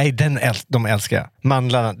soporna. Nej, de älskar jag.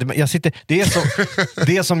 Mandlarna. Det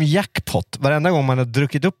är som jackpot. Varenda gång man har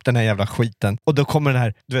druckit upp den här jävla skiten och då kommer den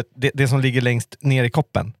här, du vet, det som ligger längst ner i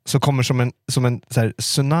koppen, så kommer som en så här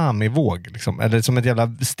tsunamivåg liksom, eller som ett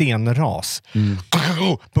jävla stenras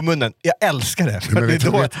på munnen. Jag älskar det.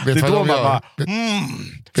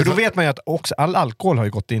 För då vet man ju att också all alkohol har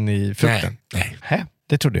ju gått in i frukten. Nej.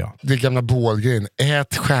 Det trodde jag. Det är gamla bålgrejen.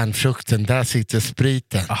 Ät stjärnfrukten, där sitter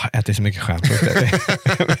spriten. Äter så mycket stjärnfrukter.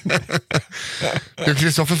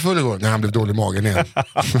 Kristoffer Fullegård när han blev dålig i magen igen.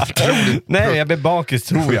 Nej, jag blev bakis,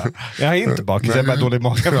 tror jag. Jag är inte bakis, jag är bara dålig i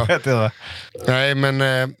magen. Nej, men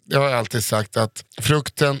jag har alltid sagt att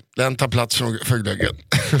frukten, den tar plats för glöggen.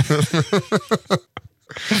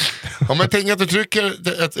 Om man tänker att du trycker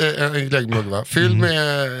en glöggmugg, va? Fyll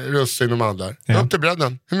med russin och mandlar. Upp till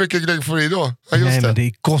bredden. Hur mycket glögg får du i då? Ja, just Nej, det. men det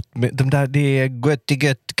är gott med de där, det är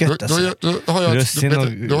gött alltså. Då har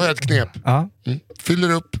jag ett knep.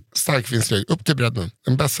 Fyller upp starkvinsglögg upp till bredden.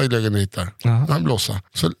 Den bästa glöggen du hittar. Han blåsa.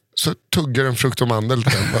 Så tuggar en frukt och mandel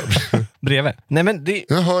till den. Bredvid. Nej, men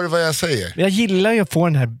jag hör vad jag säger. Jag gillar ju att få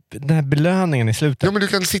den här belöningen i slutet. Ja, men du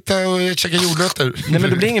kan sitta och käka jordnötter. Nej, men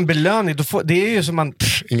det blir ingen belöning. Det är ju som man...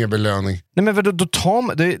 Ingen belöning. Nej, men då tar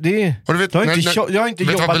man... Jag har inte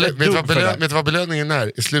jobbat ett dugg för det. Vet du vad belöningen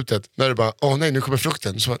är i slutet? När du bara, nej, nu kommer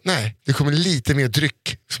frukten. Så, nej, det kommer lite mer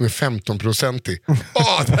dryck som är 15%.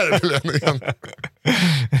 Där är belöningen.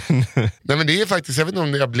 Nej, men det är faktiskt, jag vet inte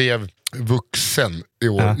om jag blev vuxen i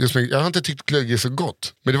år. Just jag har inte tyckt glögg är så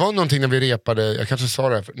gott. Men det var någonting när vi repade, jag kanske sa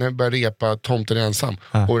det här, när vi började repa Tomten ensam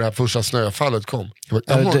och det här första snöfallet kom.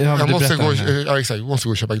 Jag måste gå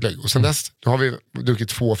och köpa glögg. Och sen dess har vi druckit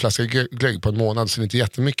 2 flaskor glögg på en månad, så det är inte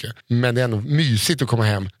jättemycket. Men det är ändå mysigt att komma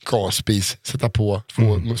hem, gasspis, sätta på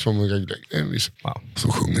 2 små muggar glögg. Det är mysigt. Wow.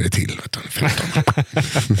 Så sjunger det till.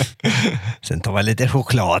 Sen tar man lite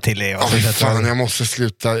choklad till det. Fan, jag måste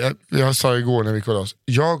sluta. Jag sa igår när vi kollade oss,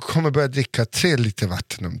 jag kommer börja dricka 3 liter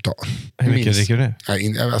vatten om dagen. Hur mycket dricker du?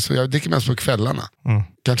 Jag dricker mest på kvällarna.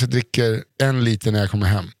 Kanske dricker 1 liter när jag kommer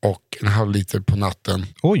hem och 1,5 liter på natten.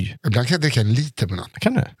 Oj. Ibland kan jag dricka 1 liter på natten.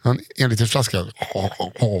 Kan du? 1 liter flaska.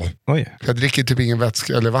 Oj. Jag dricker typ ingen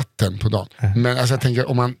vätska eller vatten på dagen. Men alltså, jag tänker,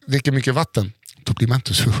 om man dricker mycket vatten, då blir man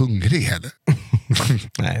inte så hungrig heller.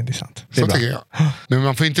 Nej, det är sant. Så tänker jag. Men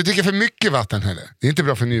man får inte dricka för mycket vatten heller. Det är inte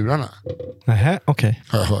bra för njurarna. Nej, okej.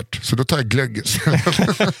 Har jag hört. Så då tar jag glögg.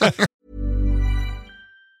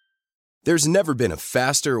 There's never been a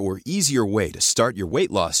faster or easier way to start your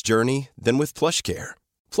weight loss journey than with PlushCare.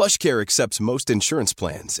 PlushCare accepts most insurance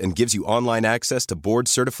plans and gives you online access to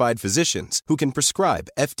board-certified physicians who can prescribe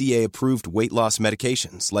FDA-approved weight loss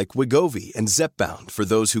medications like Wegovy and Zepbound for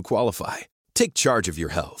those who qualify. Take charge of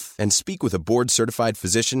your health and speak with a board-certified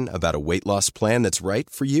physician about a weight loss plan that's right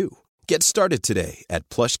for you. Get started today at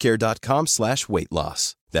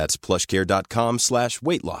plushcare.com/weightloss. That's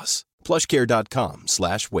plushcare.com/weightloss.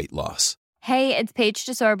 plushcare.com/weightloss. Hey, it's Paige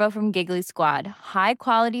DeSorbo from Giggly Squad. High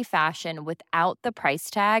quality fashion without the price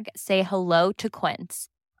tag. Say hello to Quince.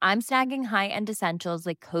 I'm snagging high-end essentials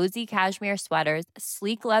like cozy cashmere sweaters,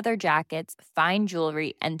 sleek leather jackets, fine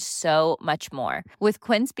jewelry, and so much more. With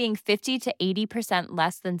Quince being 50 to 80%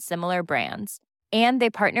 less than similar brands. And they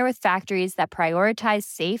partner with factories that prioritize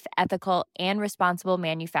safe, ethical, and responsible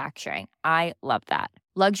manufacturing. I love that.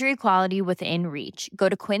 Luxury quality within reach. Go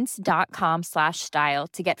to quince.com/style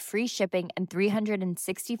to get free shipping and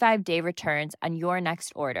 365-day returns on your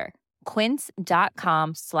next order.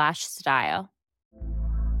 Quince.com/style.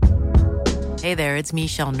 Hey there, it's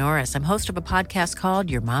Michelle Norris. I'm host of a podcast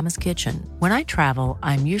called Your Mama's Kitchen. When I travel,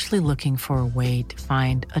 I'm usually looking for a way to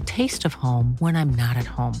find a taste of home when I'm not at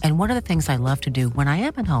home. And one of the things I love to do when I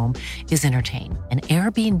am at home is entertain. And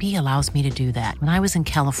Airbnb allows me to do that. When I was in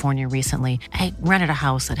California recently, I rented a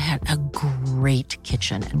house that had a great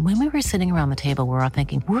kitchen. And when we were sitting around the table, we were all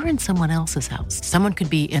thinking, we're in someone else's house. Someone could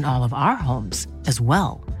be in all of our homes as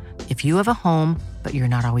well. If you have a home, but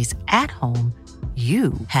you're not always at home,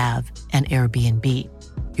 you have an Airbnb.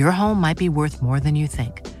 Your home might be worth more than you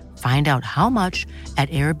think. Find out how much at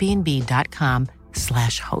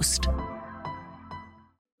airbnb.com/host.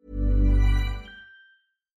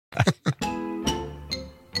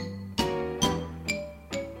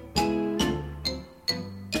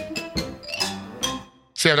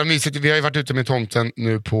 så jävla mysigt. Vi har ju varit ute med tomten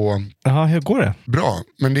nu på... Jaha, hur går det? Bra,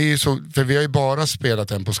 men det är ju så, för vi har ju bara spelat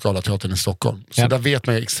den på Scalateatern i Stockholm. Så där vet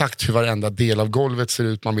man ju exakt hur varenda del av golvet ser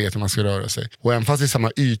ut, man vet hur man ska röra sig. Och även fast det är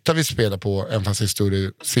samma yta vi spelar på, även fast det är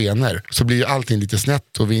större scener, så blir ju allting lite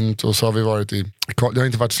snett och vint. Och så har vi varit det har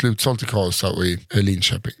inte varit slutsålt i Karlstad och i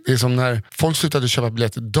Linköping. Det är som när folk slutade köpa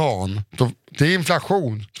biljetter dagen, det är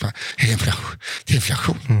inflation. Det är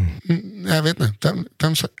inflation. Jag vet inte.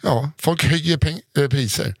 Folk höjer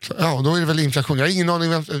priser. Så, då är det väl inflation. Jag har ingen aning,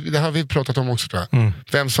 det har vi pratat om också tror jag.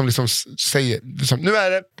 Vem som liksom säger, liksom, nu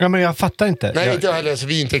är det... Ja, men jag fattar inte. Nej, inte jag heller, så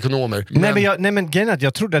vi är inte ekonomer. Nej, men grejen är att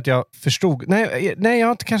jag trodde att jag förstod. Nej, jag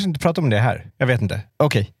har kanske inte pratat om det här. Jag vet inte.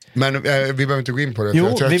 Okej. Men vi behöver inte gå in på det.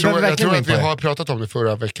 Jo, jag tror att vi det. har pratat om det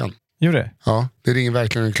förra veckan. Gjorde det? Ja, det ringer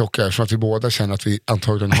verkligen en klocka så att vi båda känner att vi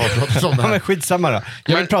antagligen har pratat om det här. Men skitsamma då.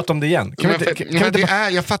 Jag vill prata om det igen.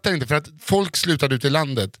 Jag fattar inte, för att folk slutade ut i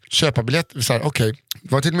landet köpa biljetter. Så här, okej,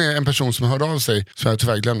 det var till och med en person som hörde av sig, så jag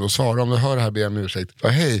tyvärr glömde att svara. Om du hör det här ber jag om ursäkt.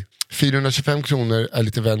 Hej, 425 kronor är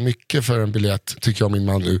lite väl mycket för en biljett, tycker jag och min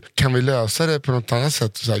man nu. Kan vi lösa det på något annat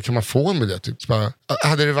sätt? Så här, kan man få en biljett? Typ?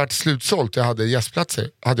 Hade det varit slutsålt, jag hade gästplatser,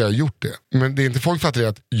 hade jag gjort det. Men det är inte folk fattar det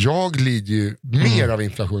att jag lider ju mer av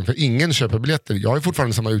inflation, för ingen köper biljetter. Jag har ju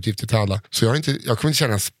fortfarande samma utgifter till alla, så jag kommer inte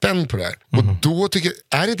känna spänn på det här. Och då tycker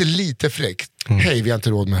jag, är det inte lite fräckt? Hej, vi har inte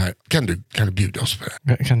råd med det här. Kan du bjuda oss på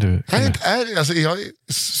det? Kan du? Alltså, jag är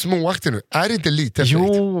småaktig nu. Är det inte lite fräckt?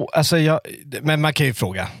 Jo, alltså men man kan ju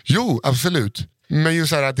fråga. Jo, absolut. Men ju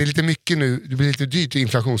så här att det är lite mycket nu, det blir lite dyrt i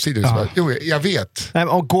inflationstider. Ja. Jo, jag vet. Nej,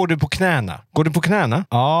 och går du på knäna?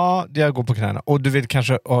 Ja, jag går på knäna. Och du vill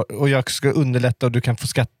kanske, och jag ska underlätta och du kan få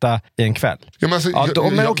skatta i en kväll. Ja, men alltså,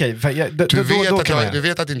 men okej. Du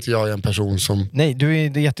vet att inte jag är en person som... Nej, du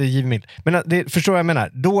är jättegivmild. Men förstår jag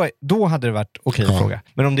menar? Då hade det varit okej att fråga.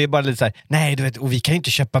 Men om det är bara lite så här, nej du vet, och vi kan ju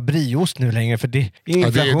inte köpa brieost nu längre för det är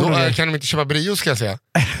inflation. Då kan de inte köpa brieost, ska jag säga.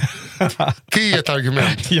 Det är ett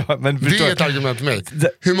argument. Ja, men det är ett argument för mig.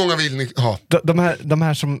 Hur många vill ni ha? De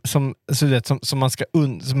här som man ska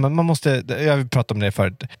man måste, jag vill prata om det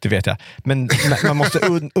förut, det vet jag. Men man måste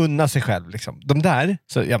unna sig själv liksom. De där,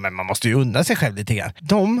 så ja, men man måste ju unna sig själv lite grann.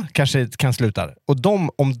 De kanske kan sluta. Och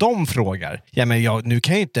om de frågar, ja men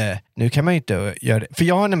nu kan man ju inte göra det. För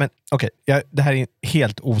jag har nämligen, det här är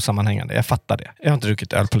helt osammanhängande. Jag fattar det. Jag har inte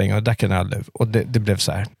druckit öl på länge och drack en öl nu. Och det blev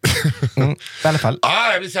så här. I alla fall.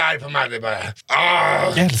 Jag blir så arg på Madde bara.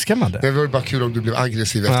 Jag älskar Madde. Det var ju bara kul om du blev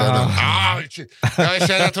aggressiv efter den. Jag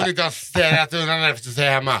känner att hon inte har städat undan efter sig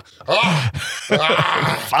hemma.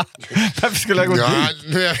 Varför skulle jag gå dit?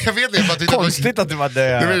 Jag vet inte. Konstigt att du var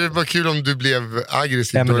det. Det var bara kul om du blev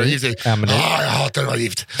aggressiv. Emily. Jag hatar att vara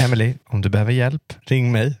gift. Emily, om du behöver hjälp,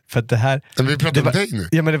 ring mig. För att det här... Men vi pratar om dig nu.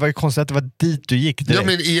 Ja, men det var ju konstigt att det var dit du gick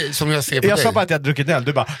direkt. Ja, men som jag ser på dig. Jag sa bara att jag hade druckit öl.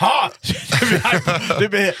 Du bara, du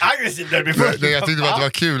blir aggressiv när du blir full. Nej, jag tyckte bara att det var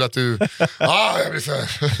kul att du... jag blir så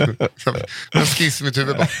här... En skiss i mitt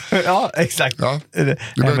huvud bara. Ja, exakt. Ja,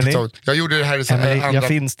 Emily, jag gjorde det här i Emily, andra... jag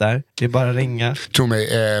finns där. Det är bara att ringa. Tro mig,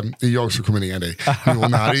 det är jag som kommer ringa dig. Nu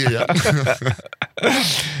hon är arg igen.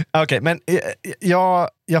 Okej, men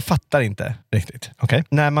jag fattar inte riktigt. Okay?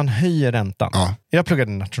 När man höjer räntan. Ja. Jag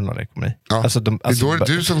pluggade nationalekonomi. Ja. Alltså då är det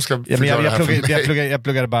du som ska förklara det här för mig. Jag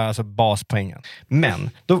pluggade bara baspoängen. Men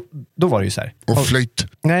då var det ju så här. Och flöjt.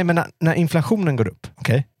 Nej, men när inflationen går upp,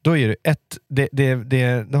 då är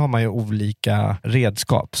det då har man ju olika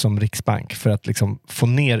redskap som Riksbank för att liksom få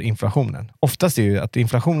ner inflationen. Oftast är det ju att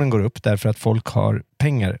inflationen går upp därför att folk har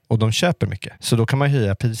pengar och de köper mycket. Så då kan man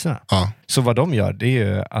höja priserna. Ja. Så vad de gör, det är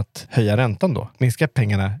ju att höja räntan då. Minska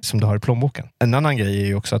pengarna som du har i plånboken. En annan grej är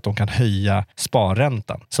ju också att de kan höja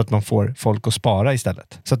sparräntan så att man får folk att spara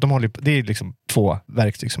istället. Så att det är liksom 2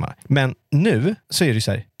 verktyg som är. Men nu så är det ju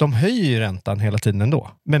så här, de höjer ju räntan hela tiden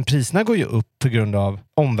ändå. Men priserna går ju upp på grund av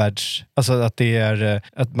alltså att det är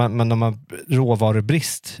att de har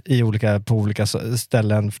råvarubrist på olika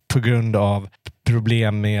ställen på grund av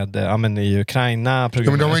problem med i Ukraina.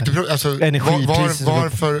 Men de har inte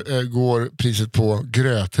varför går priset på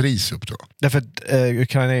grötris upp då? Därför att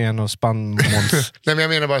Ukraina är en av spannmåls... Nej, men jag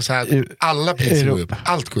menar bara så här, alla priser går upp.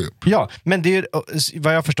 Allt går upp. Ja, men det är,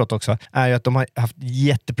 vad jag har förstått också är ju att de har haft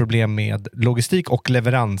jätteproblem med logistik och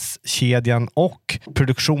leveranskedjan och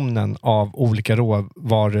produktionen av olika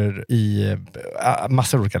råvaror i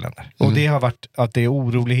massor av olika länder. Och det har varit att det är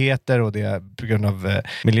oroligheter och det är på grund av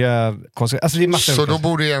miljökonsekvenser. Alltså det är massa Så då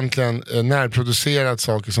borde egentligen närproducerat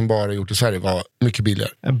saker som bara gjort i Sverige vara mycket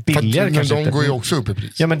billigare. Billigare men kanske de inte. går ju också upp i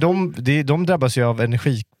pris. Ja, men de drabbas ju av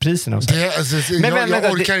energipriserna och så.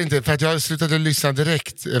 Jag orkar inte, för att jag har slutat att lyssna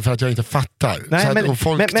direkt för att jag inte fattar. Nej, så att, och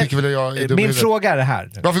folk tycker väl jag är dum. Min fråga är det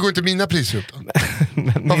här. Varför går inte mina priser upp då?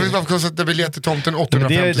 Varför kostar det biljett till tomten 850 spänn?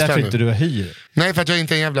 Det är ju därför spänn inte du hyr. Nej, för att jag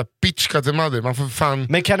inte är en jävla bitch cut the mother. Man får fan...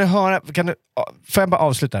 Men kan du höra... Får jag bara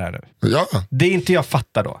avsluta det här nu? Ja. Det är inte jag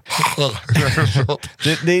fattar då.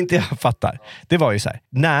 det är inte jag fattar. Det var ju så här.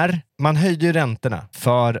 När man höjde räntorna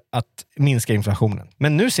för att minska inflationen.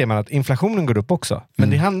 Men nu ser man att inflationen går upp också. Men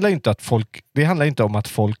det handlar ju inte om att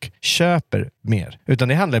folk köper mer. Utan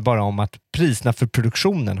det handlar bara om att priserna för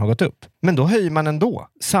produktionen har gått upp. Men då höjer man ändå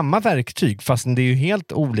samma verktyg, fast det är ju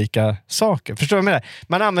helt olika saker. Förstår du vad jag menar?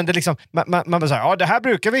 Man använder liksom, man säger, ja, det här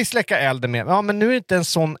brukar vi släcka elden med. Ja, men nu är det inte en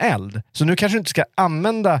sån eld. Så nu kanske du inte ska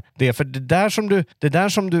använda det, för det där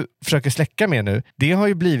som du försöker släcka med nu, det har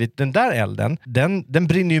ju blivit, den där elden, den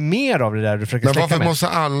brinner ju mer av det där du försöker släcka med. Men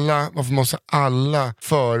varför måste alla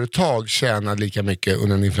företag tjäna lika mycket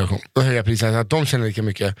under en inflation? Och höja priserna så att de tjänar lika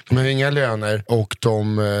mycket. De har inga löner och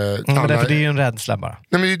de... men därför det är ju en rädsla bara.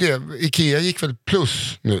 Nej, men det är det. Ikea gick väl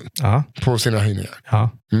plus nu på sina höjningar.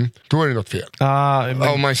 Ja. Då är det något fel.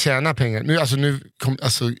 Om man tjänar pengar.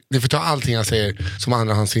 Det får ta allting jag säger som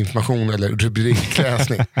andrahandsinformation eller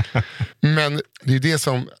rubrikläsning. Men det är det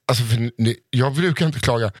som, jag brukar inte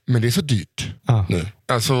klaga, men det är så dyrt nu.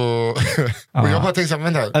 Alltså, och jag bara tänkte så här,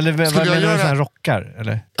 vänta. Eller vad menar du, sån här rockar?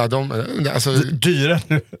 Eller? Ja, dyra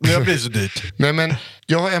nu. Nu har blivit så dyrt. Nej, men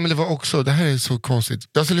jag och Emily var också, det här är så konstigt.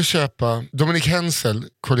 Jag skulle köpa Dominic Hensel,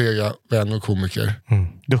 kollega, vän och komiker.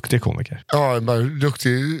 Duktig komiker. Ja, bara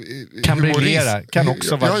duktig kan humorist. Briljera, kan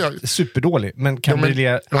också vara superdålig, men kan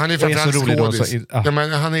briljera. Han är fantastisk rolig då,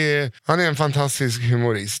 men han är en fantastisk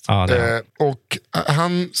humorist. Och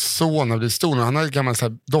hans son har blivit stor. Han hade ett gammalt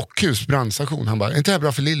dockhus, brandstation. Han bara, är inte det här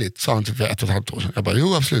bra för Lilith? Sa han typ för 1,5 år sedan. Jag bara,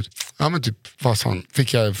 jo absolut. Ja, men typ, vad sa han?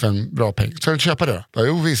 Fick jag för en bra peng. Så jag inte köpa det då? Bara,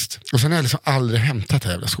 jo visst. Och sen har jag liksom aldrig hämtat det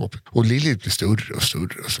här jävla skåpet. Och Lilith blir större och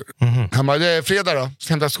större och större. Han bara, det är fredag då, så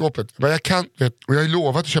hämtar jag skåpet. Jag bara, jag kan, och jag har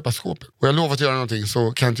lovat att köpa skåpet. Och jag har lovat att göra någonting,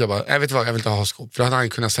 så kan inte jag bara, jag vet vad, jag vill inte ha skåp. För då hade han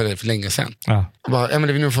kunnat sälja det för länge sedan. Jag bara,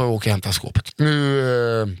 Emily, nu får jag åka och hämta skåpet.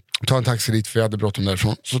 Nu ta en taxi dit, för jag hade bråttom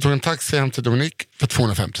därifrån. Så tog en taxi hem till Dominik för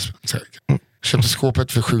 250 spänn. Köpte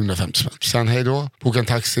skåpet för 750 spänn. Sen hej då, boka en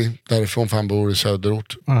taxi därifrån, för han bor i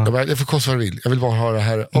söderort. Jag bara, det får kosta vad det vill. Jag vill bara ha det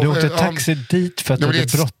här. Du åkte taxi dit för att du hade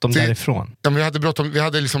bråttom därifrån? Ja, men vi hade bråttom. Vi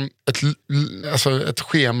hade liksom ett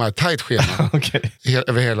schema, ett tajt schema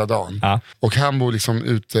över hela dagen. Och han bor liksom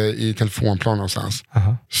ute i telefonplan någonstans.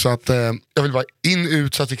 Så att jag vill bara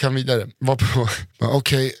ut så att vi kan vidare. Var på,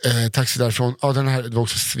 taxi därifrån. Ja, den här, det var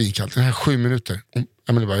också svinkallt. Den här 7 minuter.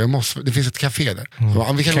 Ja, men det finns ett café där.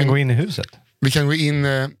 Vi kan gå in i huset. Vi kan gå in...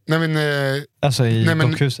 alltså i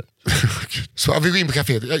dockhuset. Så vi går in på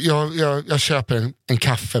kaféet. Jag köper en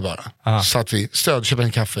kaffe bara. Så att vi köper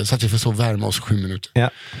en kaffe så att vi får så värma oss 7 minuter.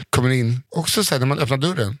 Kommer in. Också så här, när man öppnar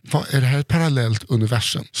dörren. Är det här ett parallellt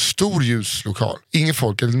universum? Stor ljuslokal. Ingen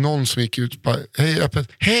folk eller någon som gick ut. Bara, hej, öppet.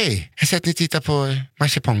 Hej, jag har sett att ni tittar på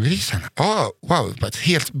marsipangrisarna. Wow. Ett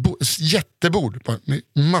helt jättebord. Bara, med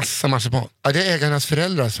massa marsipan. Det är ägarnas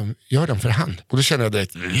föräldrar som gör dem för hand. Och då känner jag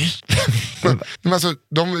direkt... Men alltså,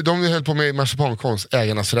 de höll på med marsipankonst,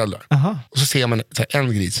 ägarnas föräldrar. Och så ser man så här,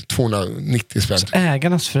 en gris, 290 spänn.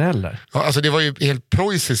 Ägarnas föräldrar? Ja, alltså det var ju helt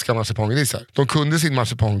preussiska marsipangrisar. De kunde sin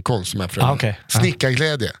marsipankonst, de här föräldrarna.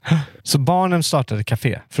 Snickarglädje. Så barnen startade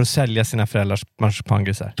café för att sälja sina föräldrars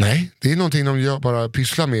marsipangrisar? Nej, det är någonting de bara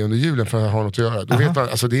pysslar med under julen för att ha något att göra. Då vet man,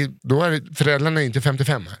 alltså då är föräldrarna inte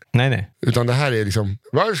 55 här. Nej. Utan det här är liksom,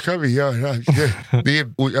 vad ska vi göra?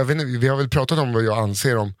 Jag vet inte, vi har väl pratat om vad jag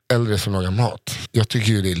anser om äldre som lagar mat. Jag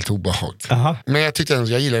tycker ju det är lite obehagligt. Men jag tyckte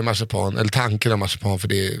jag gillar marsipan, eller tanken av marsipan, för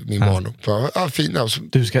det är min barndom. Fina.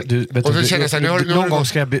 Någon gång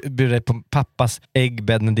ska jag bjuda dig på pappas ägg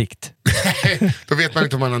Benedict. Då vet man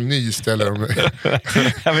inte om man har nys eller om det.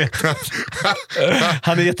 Jag vet.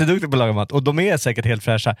 Han är jätteduktig på att laga mat och de är säkert helt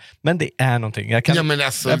fräscha, men det är någonting. Jag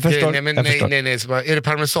förstår. Nej, så bara, är det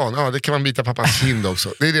parmesan? Ja, det kan man bita pappas kind också.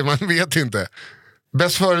 Det är det man vet inte.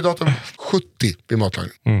 Bäst före datum 70 vid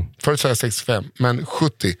matlagning. Förut sa jag 65, men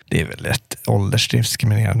 70. Det är väl rätt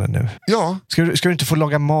åldersdiskriminerande nu. Ja. Ska du inte få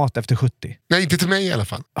laga mat efter 70? Nej, inte till mig i alla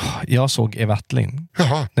fall. Jag såg Eva Attling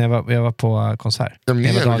när jag var på konsert.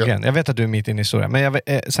 Jag vet att du är mitt inne i historia, men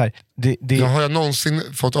har jag någonsin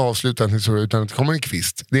fått avsluta en historia utan att det kommer en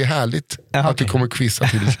kvist? Det är härligt. att du kommer quizza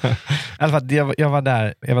till. I alla fall, jag var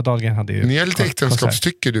där. Eva Dahlgren hade ju... Ni är lite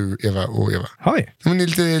äktenskapstycker du, Eva och Eva. Oj. Men det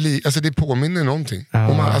är lite, alltså det påminner någonting.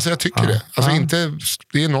 Alltså jag tycker det. Alltså inte,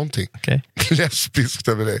 det är någonting. Okay. Lesbiskt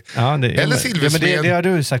över dig. Ja, eller silversmed. Ja, men det har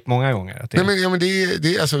du sagt många gånger. Att det... Nej, men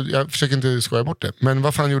det är alltså, jag försöker inte skoja bort det. Men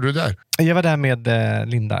vad fan gjorde du där? Jag var där med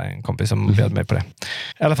Linda, en kompis som bjöd mig på det.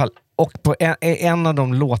 I alla fall. Och på en av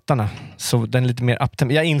de låtarna, så den lite mer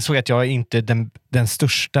uptempo. Jag insåg att jag är inte den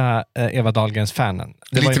största Eva Dahlgrens fanen.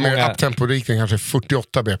 Det lite var mer uptempo-riktning, kanske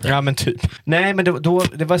 48 bp. Ja, men typ. Nej, men då,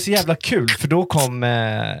 det var så jävla kul. För då kom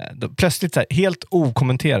plötsligt så här, helt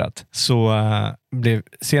okommenterat så blev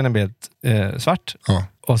scenen svart. Ja.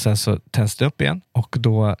 Och sen så tänds det upp igen. Och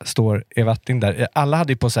då står Eva Attling där. Alla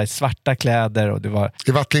hade ju på sig svarta kläder. Och det var...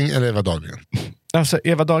 Eva Attling eller Eva Dahlgren? Alltså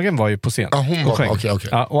Eva Dahlgren var ju på scen. Ja, hon var okej.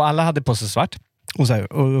 Ja, och alla hade på sig svart. Och, så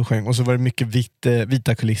här, och sjöng. Och så var det mycket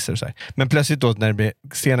vita kulisser. Och så här. Men plötsligt då när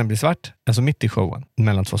scenen blir svart, alltså mitt i showen,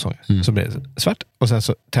 mellan två sånger, så blir det svart. Och sen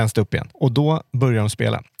så tänds det upp igen. Och då börjar de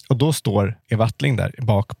spela. Och då står Eva Attling där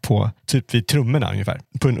bak på, typ vid trummorna ungefär,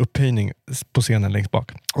 på en upphöjning på scenen längst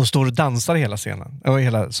bak. Och står och dansar hela scenen, och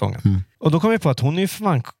hela sången. Och då kom jag på att hon är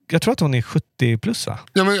fan, jag tror att hon är 70 plus, va?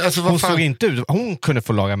 Ja, men alltså, hon såg inte ut, hon kunde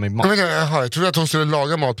få laga mig mat. Jag trodde att hon skulle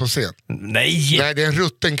laga mat på scen. Nej, det är en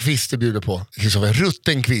rutten kvist du bjuder på. En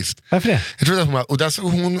rutten kvist. Varför det? Jag trodde att och där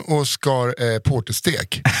såg hon och skar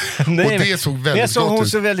porterstek. Nej, och det såg väldigt gott ut. Hon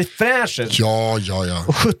såg väldigt fräsch ut. Ja.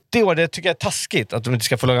 Och 70 år, det tycker jag är taskigt att de inte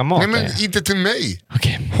ska få laga mat. Nej, men inte till mig.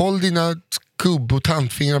 Okay. Håll dina gubb- och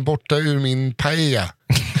tantfingrar borta ur min paella.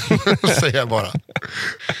 Säger jag bara.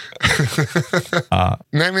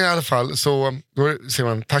 Nej, men i alla fall så då ser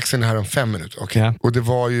man taxin här om 5 minuter. Okay. Yeah. Och det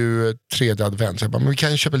var ju 3:e advent. Så jag bara, men vi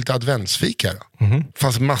kan ju köpa lite adventsfika då. Det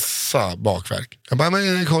fanns massa bakverk. Jag bara,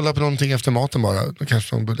 men jag kollar på någonting efter maten bara. Då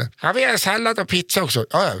kanske någon bulle. Ja, vi har sallad och pizza också.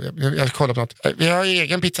 Ja, jag kollar på något. Vi har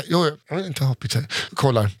egen pizza. Jo, jag vill inte ha pizza.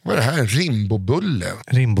 Kollar, vad är det här? En rimbobulle.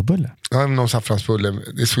 Rimbobulle? Ja, någon saffransbulle.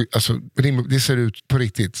 Det ser ut på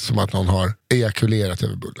riktigt som att någon har ejakulerat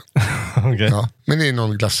över bullen. Okay. Ja, men det är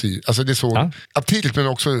någon glasyr. Alltså det är så aptitligt, men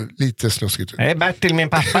också lite snuskigt. Det är Bertil, min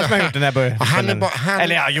pappa, som har gjort den här bullen.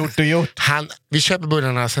 Eller jag har gjort. Vi köper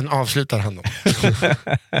bullarna, sen avslutar han dem.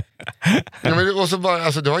 Ja, men och så bara,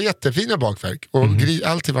 alltså, det var jättefina bakverk. Och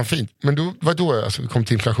allting var fint. Men då alltså, vi kom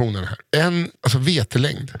till inflationen här. En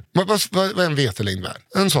vetelängd. Vad är en vetelängd värd?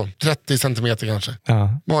 En sån, 30 centimeter kanske.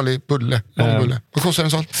 Ja. Vanlig bulle, lång bulle. Vad kostar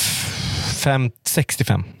en sån?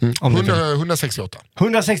 65. 168.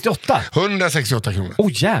 168? 168 kronor.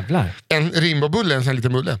 Jävlar. En rimbobulle, en sån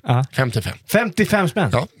liten bulle. 55. 55 spänn?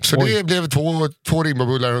 Ja, så det blev två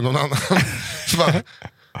rimbobullar och någon annan. Så bara,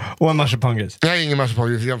 och en marsipangris? Nej, ingen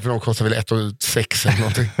marsipangris, för de kostar väl 1,6 eller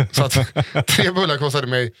någonting. Så att 3 bullar kostade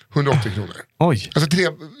mig 180 kronor. Oj. Alltså 3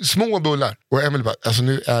 små bullar. Och Emil bara, alltså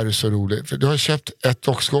nu är du så rolig. För du har köpt ett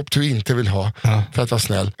dockskåp du inte vill ha för att vara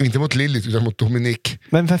snäll. Inte mot Lilith utan mot Dominique.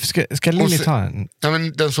 Men varför ska Lilith ha en? Ja,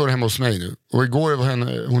 men den står hemma hos mig nu. Och igår var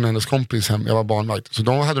hon och hennes kompis hem. Jag var barnvakt. Så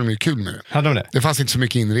de hade de ju kul med det. Hade de det? Det fanns inte så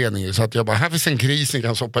mycket inredning. Så att jag bara, här finns en gris ni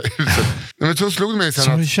kan soppa ut. Men så slog det mig sen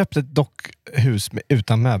så har du köpt ett dockhus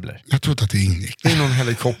utan möbler? Jag trodde att det ingick. Det är någon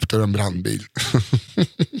helikopter och en brandbil.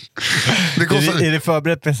 Är det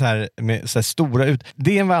förberett med så här stora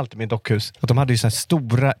det var alltid med dockhus. Att de hade ju så här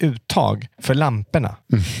stora uttag för lamporna.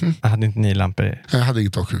 Hade inte ni lampor? Jag hade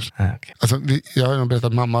inget dockhus. Okay. Alltså, jag har berättat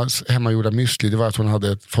att mammas hemmagjorda müsli, det var att hon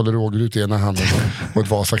hade ett Follerågerut i ena handen och ett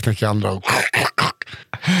Vasaknäck i andra. Och...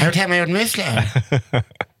 Har du ett hemmagjort müsli?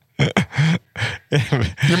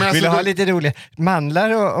 Vill du ha lite roliga mandlar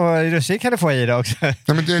och russin kan du få i det också. Ja,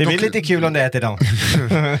 det blir lite kul om det är till dem.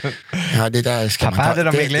 Ja, det där ska man ta.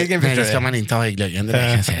 Det ska man inte ha i glöggen. Det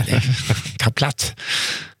kan jag säga. Det tar plats.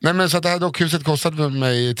 Nej, men så att det här dockhuset kostade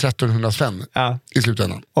mig 1300 spänn i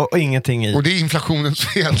slutändan. Och ingenting i. Och det är inflationens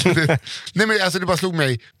fel. Nej, men alltså det bara slog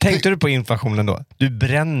mig. Tänkte du på inflationen då? Du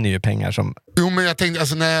bränner ju pengar som... Jo, men jag tänkte,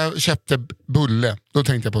 alltså när jag köpte bulle, då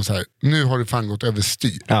tänkte jag på så här, nu har det fan gått över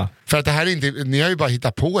styr. Ja. För att det här är inte, ni har ju bara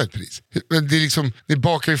hittat på ett pris. Det är liksom, ni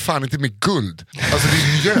bakar ju fan inte med guld. Alltså det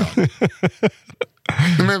är mjöl.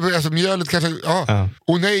 Men alltså mjölet kanske,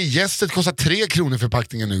 Och nej, gästet kostar 3 kronor för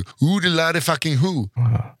packningen nu. Who the lady fucking who?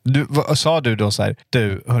 Sa du då så här,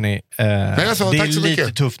 du hörni, det är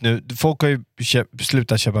lite tufft nu. Folk har ju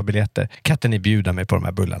sluta köpa biljetter. Kan inte ni bjuda mig på de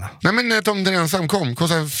här bullarna? Nej, men om den ensam kom,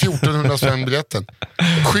 kostar 1400 spänn biljetten.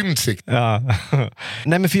 Skymt sikt. Ja.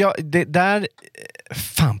 Nej, men för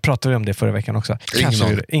fan, pratade vi om det förra veckan också?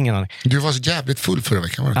 Ingen aning. Du var så jävligt full förra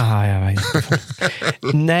veckan, var det? Jag var jättefull.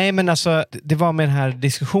 Nej, men alltså, det var med den här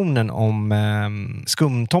diskussionen om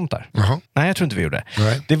skumtomtar. Nej, jag tror inte vi gjorde.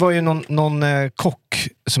 Nej. Det var ju någon kock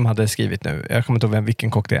som hade skrivit nu, jag kommer inte ihåg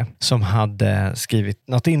vilken kock det är, som hade skrivit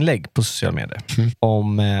något inlägg på sociala medier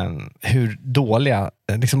om hur dåliga,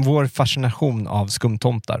 liksom vår fascination av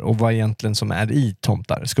skumtomtar och vad egentligen som är i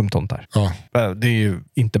skumtomtar. Ja. Det är ju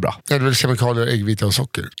inte bra. Det är väl kemikalier, äggvita och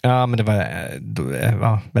socker. Ja, men det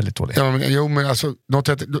var väldigt dåligt. Ja, men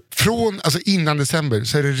alltså, innan december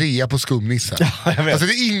så är det rea på skumnissar. Ja, jag vet. Alltså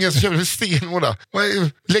det är ingen som köper stenhårda.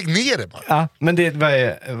 Lägg ner det bara. Ja, men det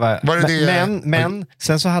men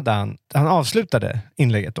sen så hade han avslutade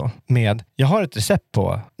inlägget då med: jag har ett recept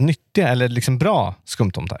på nyttiga eller liksom bra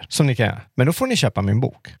skumtomtar som ni kan göra. Men då får ni köpa min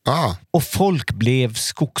bok. Och folk blev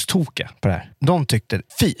skogstoka på det här. De tyckte,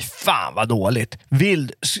 fy fan vad dåligt.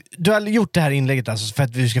 Du har gjort det här inlägget alltså för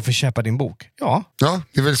att vi ska få köpa din bok. Ja,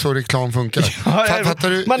 det är väl så reklam funkar. Fattar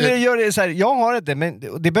du? Man gör det så här, jag har det, men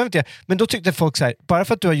det behöver inte jag. Men då tyckte folk så här, bara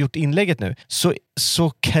för att du har gjort inlägget nu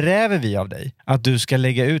så kräver vi av dig att du ska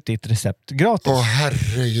lägga ut ditt recept gratis.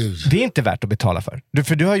 Herregud. Det är inte värt att betala för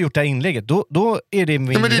du har gjort det här inlägget. Då är det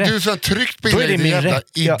min rätt. Men det är du som har tryckt på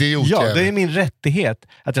inlägget, jävla idiot. Ja, det är min rättighet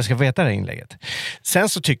att jag ska veta det här inlägget. Sen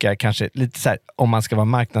så tycker jag kanske lite så här, om man ska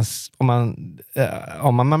vara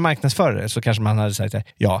om man marknadsför det, så kanske man hade sagt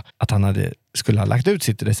att han skulle ha lagt ut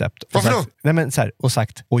sitt recept. Varför då? Nej, men så här, och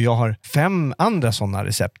sagt, och jag har 5 andra sådana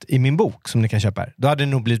recept i min bok som ni kan köpa här. Då hade det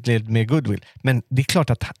nog blivit lite mer goodwill. Men det är klart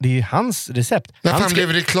att det är ju hans recept. När han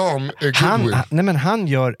blev reklam goodwill? Nej, men han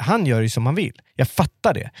gör ju som han vill. Jag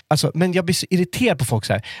fattar det. Alltså, men jag blir så irriterad på folk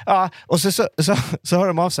så här. Ja, och så hör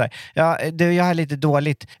de av sig. Ja, jag har lite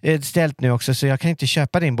dåligt ställt nu också, så jag kan inte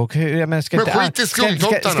köpa din bok. Men skit i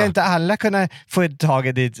skumtomtarna. Ska inte alla kunna få ett tag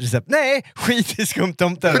i ditt recept? Nej, skit i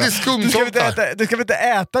skumtomtarna. Men det är skumtomtar. Du ska väl inte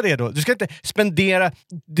äta det då? Du ska inte spendera.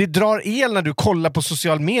 Det drar el när du kollar på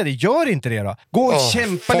social media. Gör inte det då. Gå och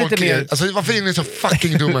kämpa lite mer. Alltså, varför är ni så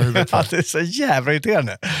fucking dumma i huvudet? Det är så jävla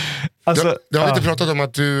irriterande. Alltså, jag har inte pratat om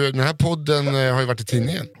att den här podden har ju varit i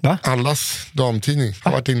tidningen. Va? Allas damtidning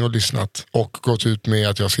har varit inne och lyssnat och gått ut med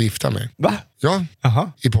att jag ska gifta mig. Va? Ja,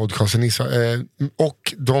 i podcasten Nissa.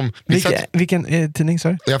 Och vilken tidning sa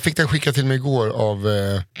du? Jag fick den skickad till mig igår av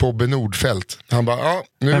Bobbe Nordfeldt. Han bara,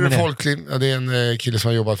 nu är det folklig. Ja, det är en kille som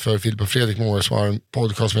har jobbat för Filip och Fredrik Måre, som har en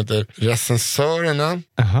podcast som heter Recensörerna.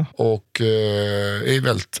 Och är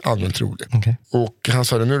väldigt allmänt rolig. Okay. Och han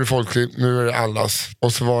sa det, nu är det folklig, nu är det allas.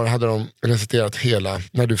 Och så hade de reciterat hela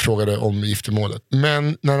när du frågade om giftermålet.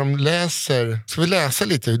 Men när de läser, ska vi läsa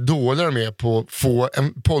lite hur dåliga de är på att få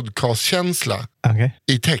en podcastkänsla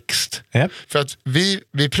i text. Yep. För att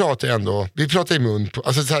vi pratar i mun på,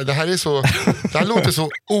 alltså så här, det här låter så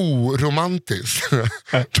oromantiskt.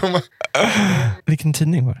 Vilken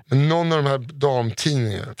tidning var det? Någon av de här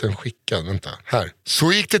damtidningarna, den skickade, vänta, här.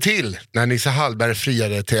 Så gick det till när Nisse Hallberg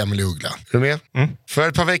friade till Emily Uggla. Är du med? För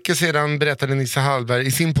ett par veckor sedan berättade Nisse Hallberg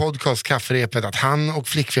i sin podcast Kafferepet att han och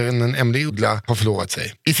flickvännen Emily Uggla har förlovat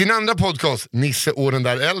sig. I sin andra podcast, Nisse åren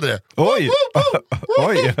där äldre. Oj!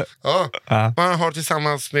 Oj! Ja, man har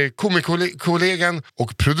tillsammans med komikollegan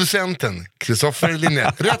och producenten Kristoffer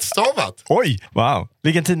Linné rättstavat. Oj, wow.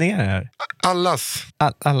 Vilken tidning är det här? Allas.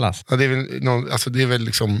 Allas. Ja, det är väl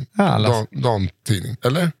liksom damtidning,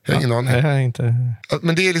 eller? Jag har ingen aning. Jag har inte.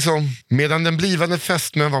 Men det är liksom, medan den blivande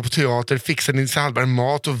fästmön var på teater fixade Nisse Hallberg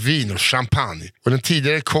mat och vin och champagne. Och den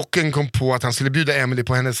tidigare kocken kom på att han skulle bjuda Emily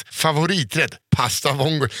på hennes favoriträtt, pasta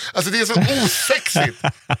vongol. Alltså det är så osexigt.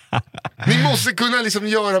 Ni måste kunna liksom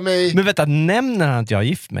göra mig... Men vänta, nämner han att jag har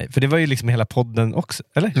gift mig? För det var ju liksom hela podden också,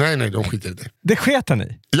 eller? Nej, de skiter i det. Det sket han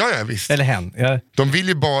i? Ja, visst. Eller hen. Ja. De vill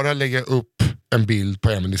ju bara lägga upp en bild på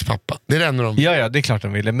Emelies pappa. Det är det enda de... Ja, det är klart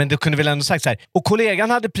de ville. Men du kunde väl ändå sagt så här. Och kollegan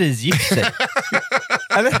hade gift sig.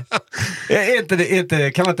 Eller? Är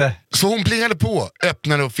inte, kan man inte... Så hon plingade på,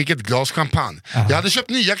 öppnade och fick ett glas champagne. Jag hade köpt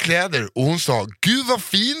nya kläder och hon sa, gud vad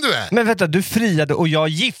fin du är. Men vänta, du friade och jag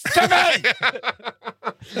gifte mig!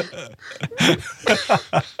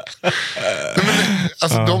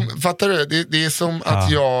 Alltså de, fattar du? Det är som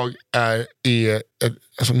att jag är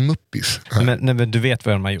alltså muppis. Men du vet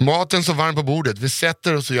vad de har gjort. Maten så varm på bordet. Vi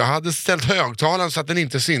sätter oss och jag hade ställt högtalaren så att den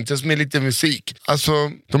inte syntes med lite musik. Alltså,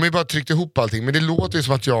 de har ju bara tryckt ihop allting. Men det låter ju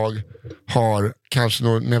som att jag har kanske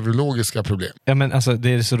några neurologiska problem. Ja, men alltså det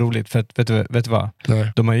är så roligt för att, vet du vad?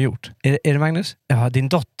 Nej. De har ju gjort. Är det Magnus? Ja, din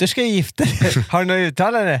dotter ska ju gifta dig. Har du något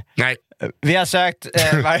uttalande? Nej. Vi har sökt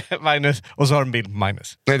Magnus och så har de bild på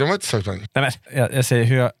Magnus. Nej, de har inte sökt Magnus. Nej, men jag säger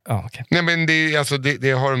hur jag... Ja, okej. Nej, men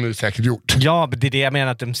det har de ju säkert gjort. Ja, det är det jag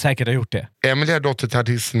menar, att de säkert har gjort det. Emelie är dotter till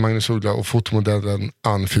artisten Magnus Uggla och fotomodellen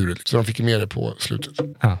Ann Furel. Så de fick med det på slutet.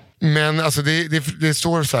 Ja. Men alltså det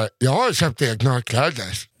står så här: jag har köpt egna kläder.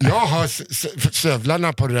 Jag har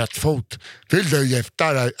sövlarna på rätt fot. Vill du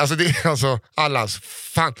gifta dig? Alltså det är alltså allas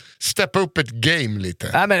fan. Steppa upp ett game lite.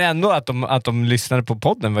 Nej, men ändå att de lyssnade på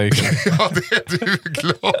podden var ju kul. Ja, det är du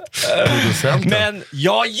glad. Producenten. Men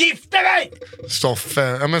jag gifte mig!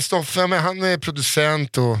 Stoffe, men han är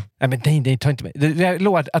producent och... Nej, ta inte med. Jag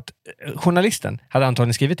lovar att journalisten hade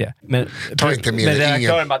antagligen skrivit det. Men ta inte med men det.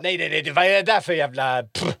 redaktören bara, nej, vad är det där för jävla...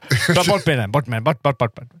 Bort med den, bort.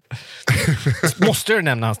 Måste du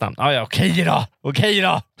nämna hans namn? Ja, okej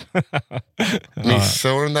då. Nisse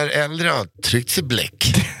och den där äldre har tryckt sig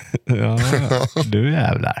bläck. Ja, du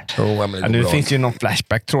jävlar. Nu finns det ju någon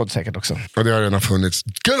Flashback-tråd säkert också. Och det har redan funnits.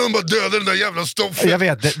 Kan de bara döda den där jävla Stoffe? Jag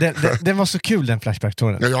vet, den var så kul den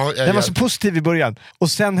Flashback-tråden. Den var så positiv i början.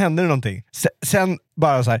 Och sen hände det någonting. Sen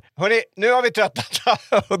bara så här, hörni, nu har vi tröttat.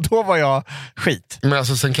 Och då var jag skit. Men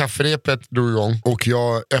alltså sen kafferepet drog igång och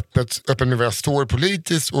jag öppen med vad jag står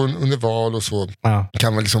politiskt och under val och så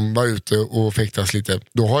kan man liksom vara ute och fäktas lite.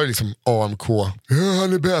 Då har jag liksom AMK,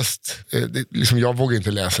 han är bäst. Liksom jag vågar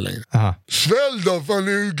inte läsa längre. Sväll då, fan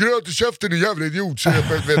du gröt i käften, du jävla idiot. Så jag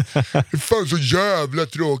vet, det är fan så jävla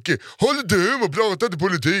tråkigt. Håller du och pratar inte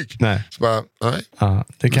politik? Nej. Så bara, nej.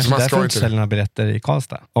 Det är kanske därför inte ställer några biljetter i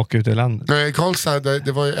Karlstad och ute i landet. Nej, i Karlstad,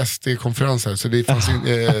 det var ju SD-konferenser så det fanns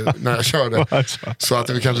när jag körde. Så att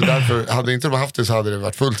det var kanske därför, hade inte de haft det så hade det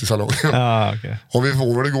varit fullt i salongen. Okay. Och vi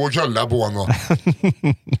får väl gå och kölla på honom.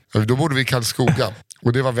 Då borde vi Karlskoga.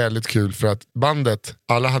 Och det var väldigt kul för att bandet,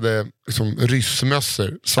 alla hade liksom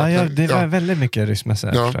ryssmössor. Det var väldigt mycket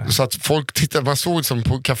ryssmössor. Ja, så att folk tittade, man såg liksom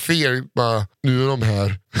på kaféer, bara, nu är de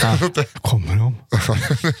här. Kommer de?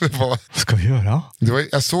 Vad ska vi göra?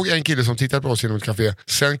 Jag såg en kille som tittade på oss genom ett café.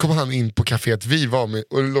 Sen kom han in på kaféet vi var med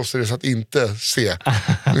och låtsades att inte se.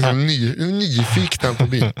 Liksom nyfikna på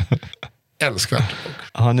bild. Älskvärt.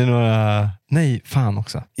 Har ni några... Nej, fan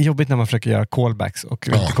också. Jobbigt när man försöker göra callbacks och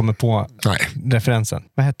inte kommer på referensen.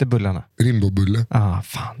 Vad hette bullarna? Rimbobulle.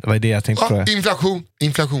 Fan. Det var det jag tänkte fråga.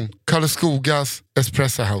 Inflation. Karlskogas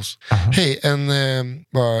Espresso House. Hej, en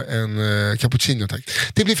cappuccino tack.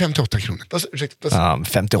 Det blir 58 kronor. Ursäkta.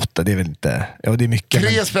 58, det är väl inte... Ja, det är mycket.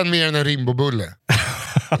 3 spänn mer än en rimbobulle.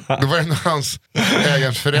 Det var en av hans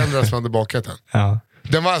ägarens föräldrar som hade bakat den. Ja.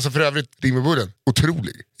 Den var alltså för övrigt rimbobulen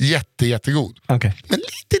otrolig. Jättegod. Okay. Men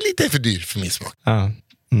lite för dyr för min smak.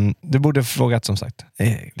 Du borde frågat som sagt. Det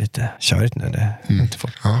är lite körigt nu. Det inte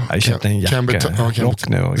folk. Jag har köpt en rock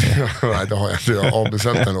nu. Och nej, det har jag inte. Jag har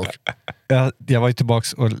avbeställt en rock. Jag var ju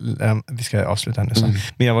tillbaks och vi ska avsluta nu sen.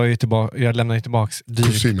 Men jag lämnade ju tillbaks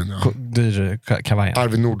dyr kavajen.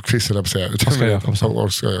 Arvid Nordqvist eller på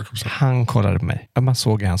att säga. Han kollade på mig. Man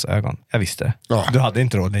såg i hans ögon. Jag visste det. Ja. Du hade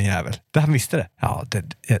inte råd, din jävel. Han visste det. Ja,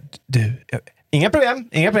 Inga problem.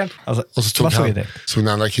 Alltså, och så stod den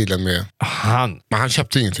andra killen med. Men han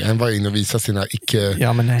köpte ingenting. Han var inne och visade sina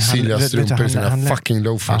icke-synliga strumpor i sina fucking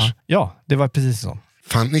loafers. Ja, det var precis så.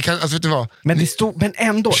 Fan, ni kan, alltså vet du vad? Men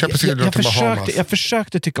ändå, jag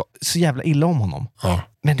försökte tycka så jävla illa om honom. Ja.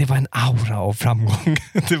 Men det var en aura av framgång.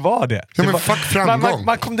 Det var det. Ja, men fuck framgång.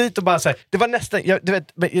 Man kom dit och bara såhär, det var nästan,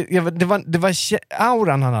 det var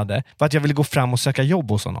auran han hade, för att jag ville gå fram och söka jobb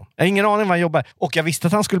hos honom. Jag har ingen aning var han jobbar, och jag visste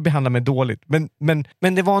att han skulle behandla mig dåligt.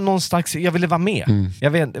 Men det var någon slags, jag ville vara med.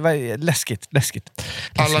 Jag vet, det var läskigt.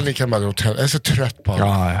 Alla ni kan bara hotell. Jag är så trött på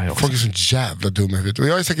alla. Folk är så jävla dumma i huvudet. Och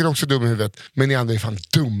jag är säkert också dum i huvudet, men ni andra är fan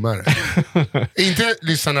dummare. Inte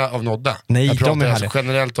lyssnarna av Nodda. Nej, jag pratar alltså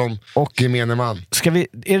generellt om gemene man.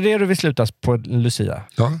 Är det du vill slutas på Lucia?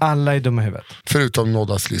 Ja. Alla är dumma i huvudet. Förutom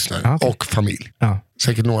Noddas lyssnare och familj. Ja.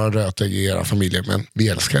 Säkert några rötägg i era familjer, men vi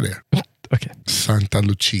älskar det. Okay. Santa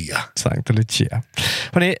Lucia.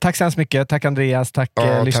 Hörrni, tack så hemskt mycket. Tack Andreas, tack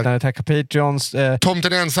lyssnare, tack Patreons.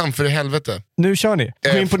 Tomten är ensam, för i helvete. Nu kör ni.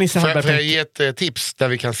 Gå in på Nisse Hallberg. Får jag ge ett tips där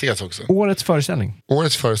vi kan ses också? Årets föreställning.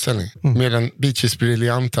 Med den Beaches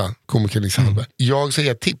briljanta komikern Nisse Hallberg. Jag ska ge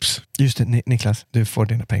ett tips. Just det, Niklas, du får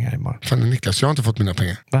dina pengar imorgon. Fan, Niklas, jag har inte fått mina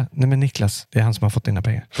pengar. Va? Nej, men Niklas, det är han som har fått dina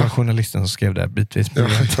pengar. Det var journalisten som skrev det bitvis.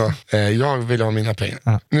 Jag vill ha mina pengar.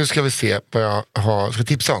 Nu ska vi se vad jag ska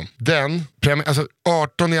tipsa om.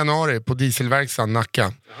 18 januari på Dieselverkstan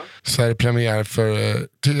Nacka. Så är det premiär för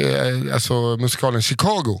alltså musikalen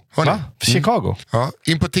Chicago. Va? Chicago? Ja,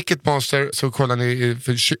 in på Ticketmaster så kollar ni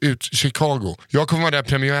ut Chicago. Jag kommer vara där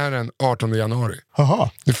premiären 18 januari. Jaha.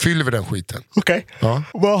 Nu fyller vi den skiten. Okej. Ja.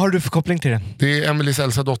 Vad har du för koppling till den? Det är Emelies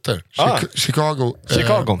äldsta dotter. Chicago.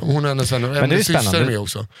 Hon är hennes vän och Emelies syster med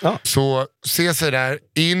också. Ja. Så se sig där,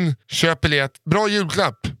 in, köp biljett. Bra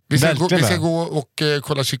julklapp. Vi ska gå och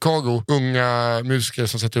kolla Chicago. Unga musiker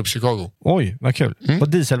som sätter upp Chicago. Oj, vad kul. På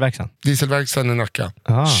Dieselverkstan. Dieselverkstan i Nacka.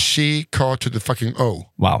 She car to the fucking O.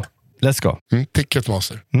 Wow. Let's go.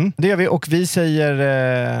 Ticketmaster. Det gör vi, och vi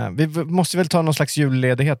säger vi måste väl ta någon slags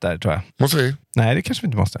julledighet där, tror jag. Måste vi? Nej, det kanske vi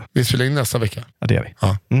inte måste. Vi spelar in nästa vecka. Ja, det gör vi.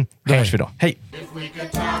 Ja. Då hörs vi då. Hej!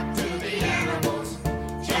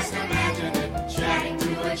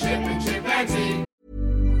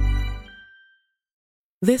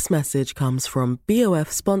 This message comes from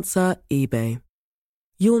BOF sponsor eBay.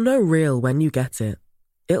 You'll know real when you get it.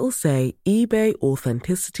 It'll say eBay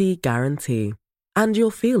Authenticity Guarantee. And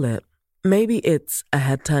you'll feel it. Maybe it's a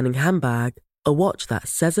head-turning handbag, a watch that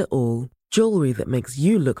says it all, jewelry that makes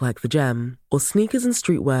you look like the gem, or sneakers and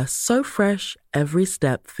streetwear so fresh every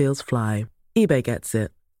step feels fly. eBay gets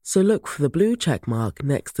it. So look for the blue check mark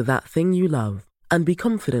next to that thing you love. And be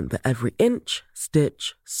confident that every inch,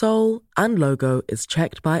 stitch, sole, and logo is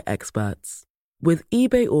checked by experts. With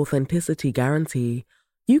eBay Authenticity Guarantee,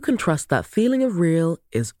 you can trust that feeling of real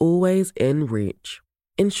is always in reach.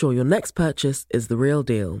 Ensure your next purchase is the real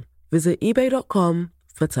deal. Visit ebay.com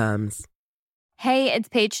for terms. Hey, it's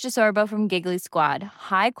Paige DeSorbo from Giggly Squad.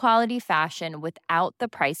 High quality fashion without the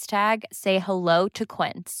price tag. Say hello to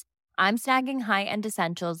Quince. I'm snagging high-end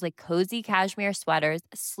essentials like cozy cashmere sweaters,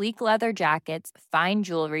 sleek leather jackets, fine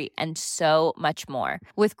jewelry, and so much more.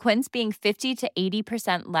 With Quince being 50 to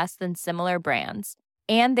 80% less than similar brands.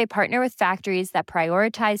 And they partner with factories that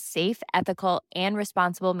prioritize safe, ethical, and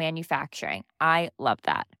responsible manufacturing. I love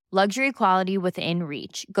that. Luxury quality within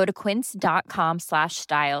reach. Go to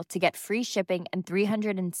quince.com/style to get free shipping and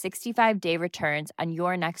 365-day returns on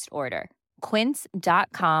your next order.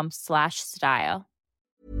 Quince.com/style.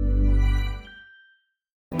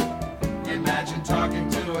 Imagine talking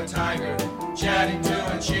to a tiger, chatting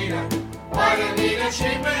to a cheetah. What a neat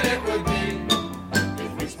achievement it would be.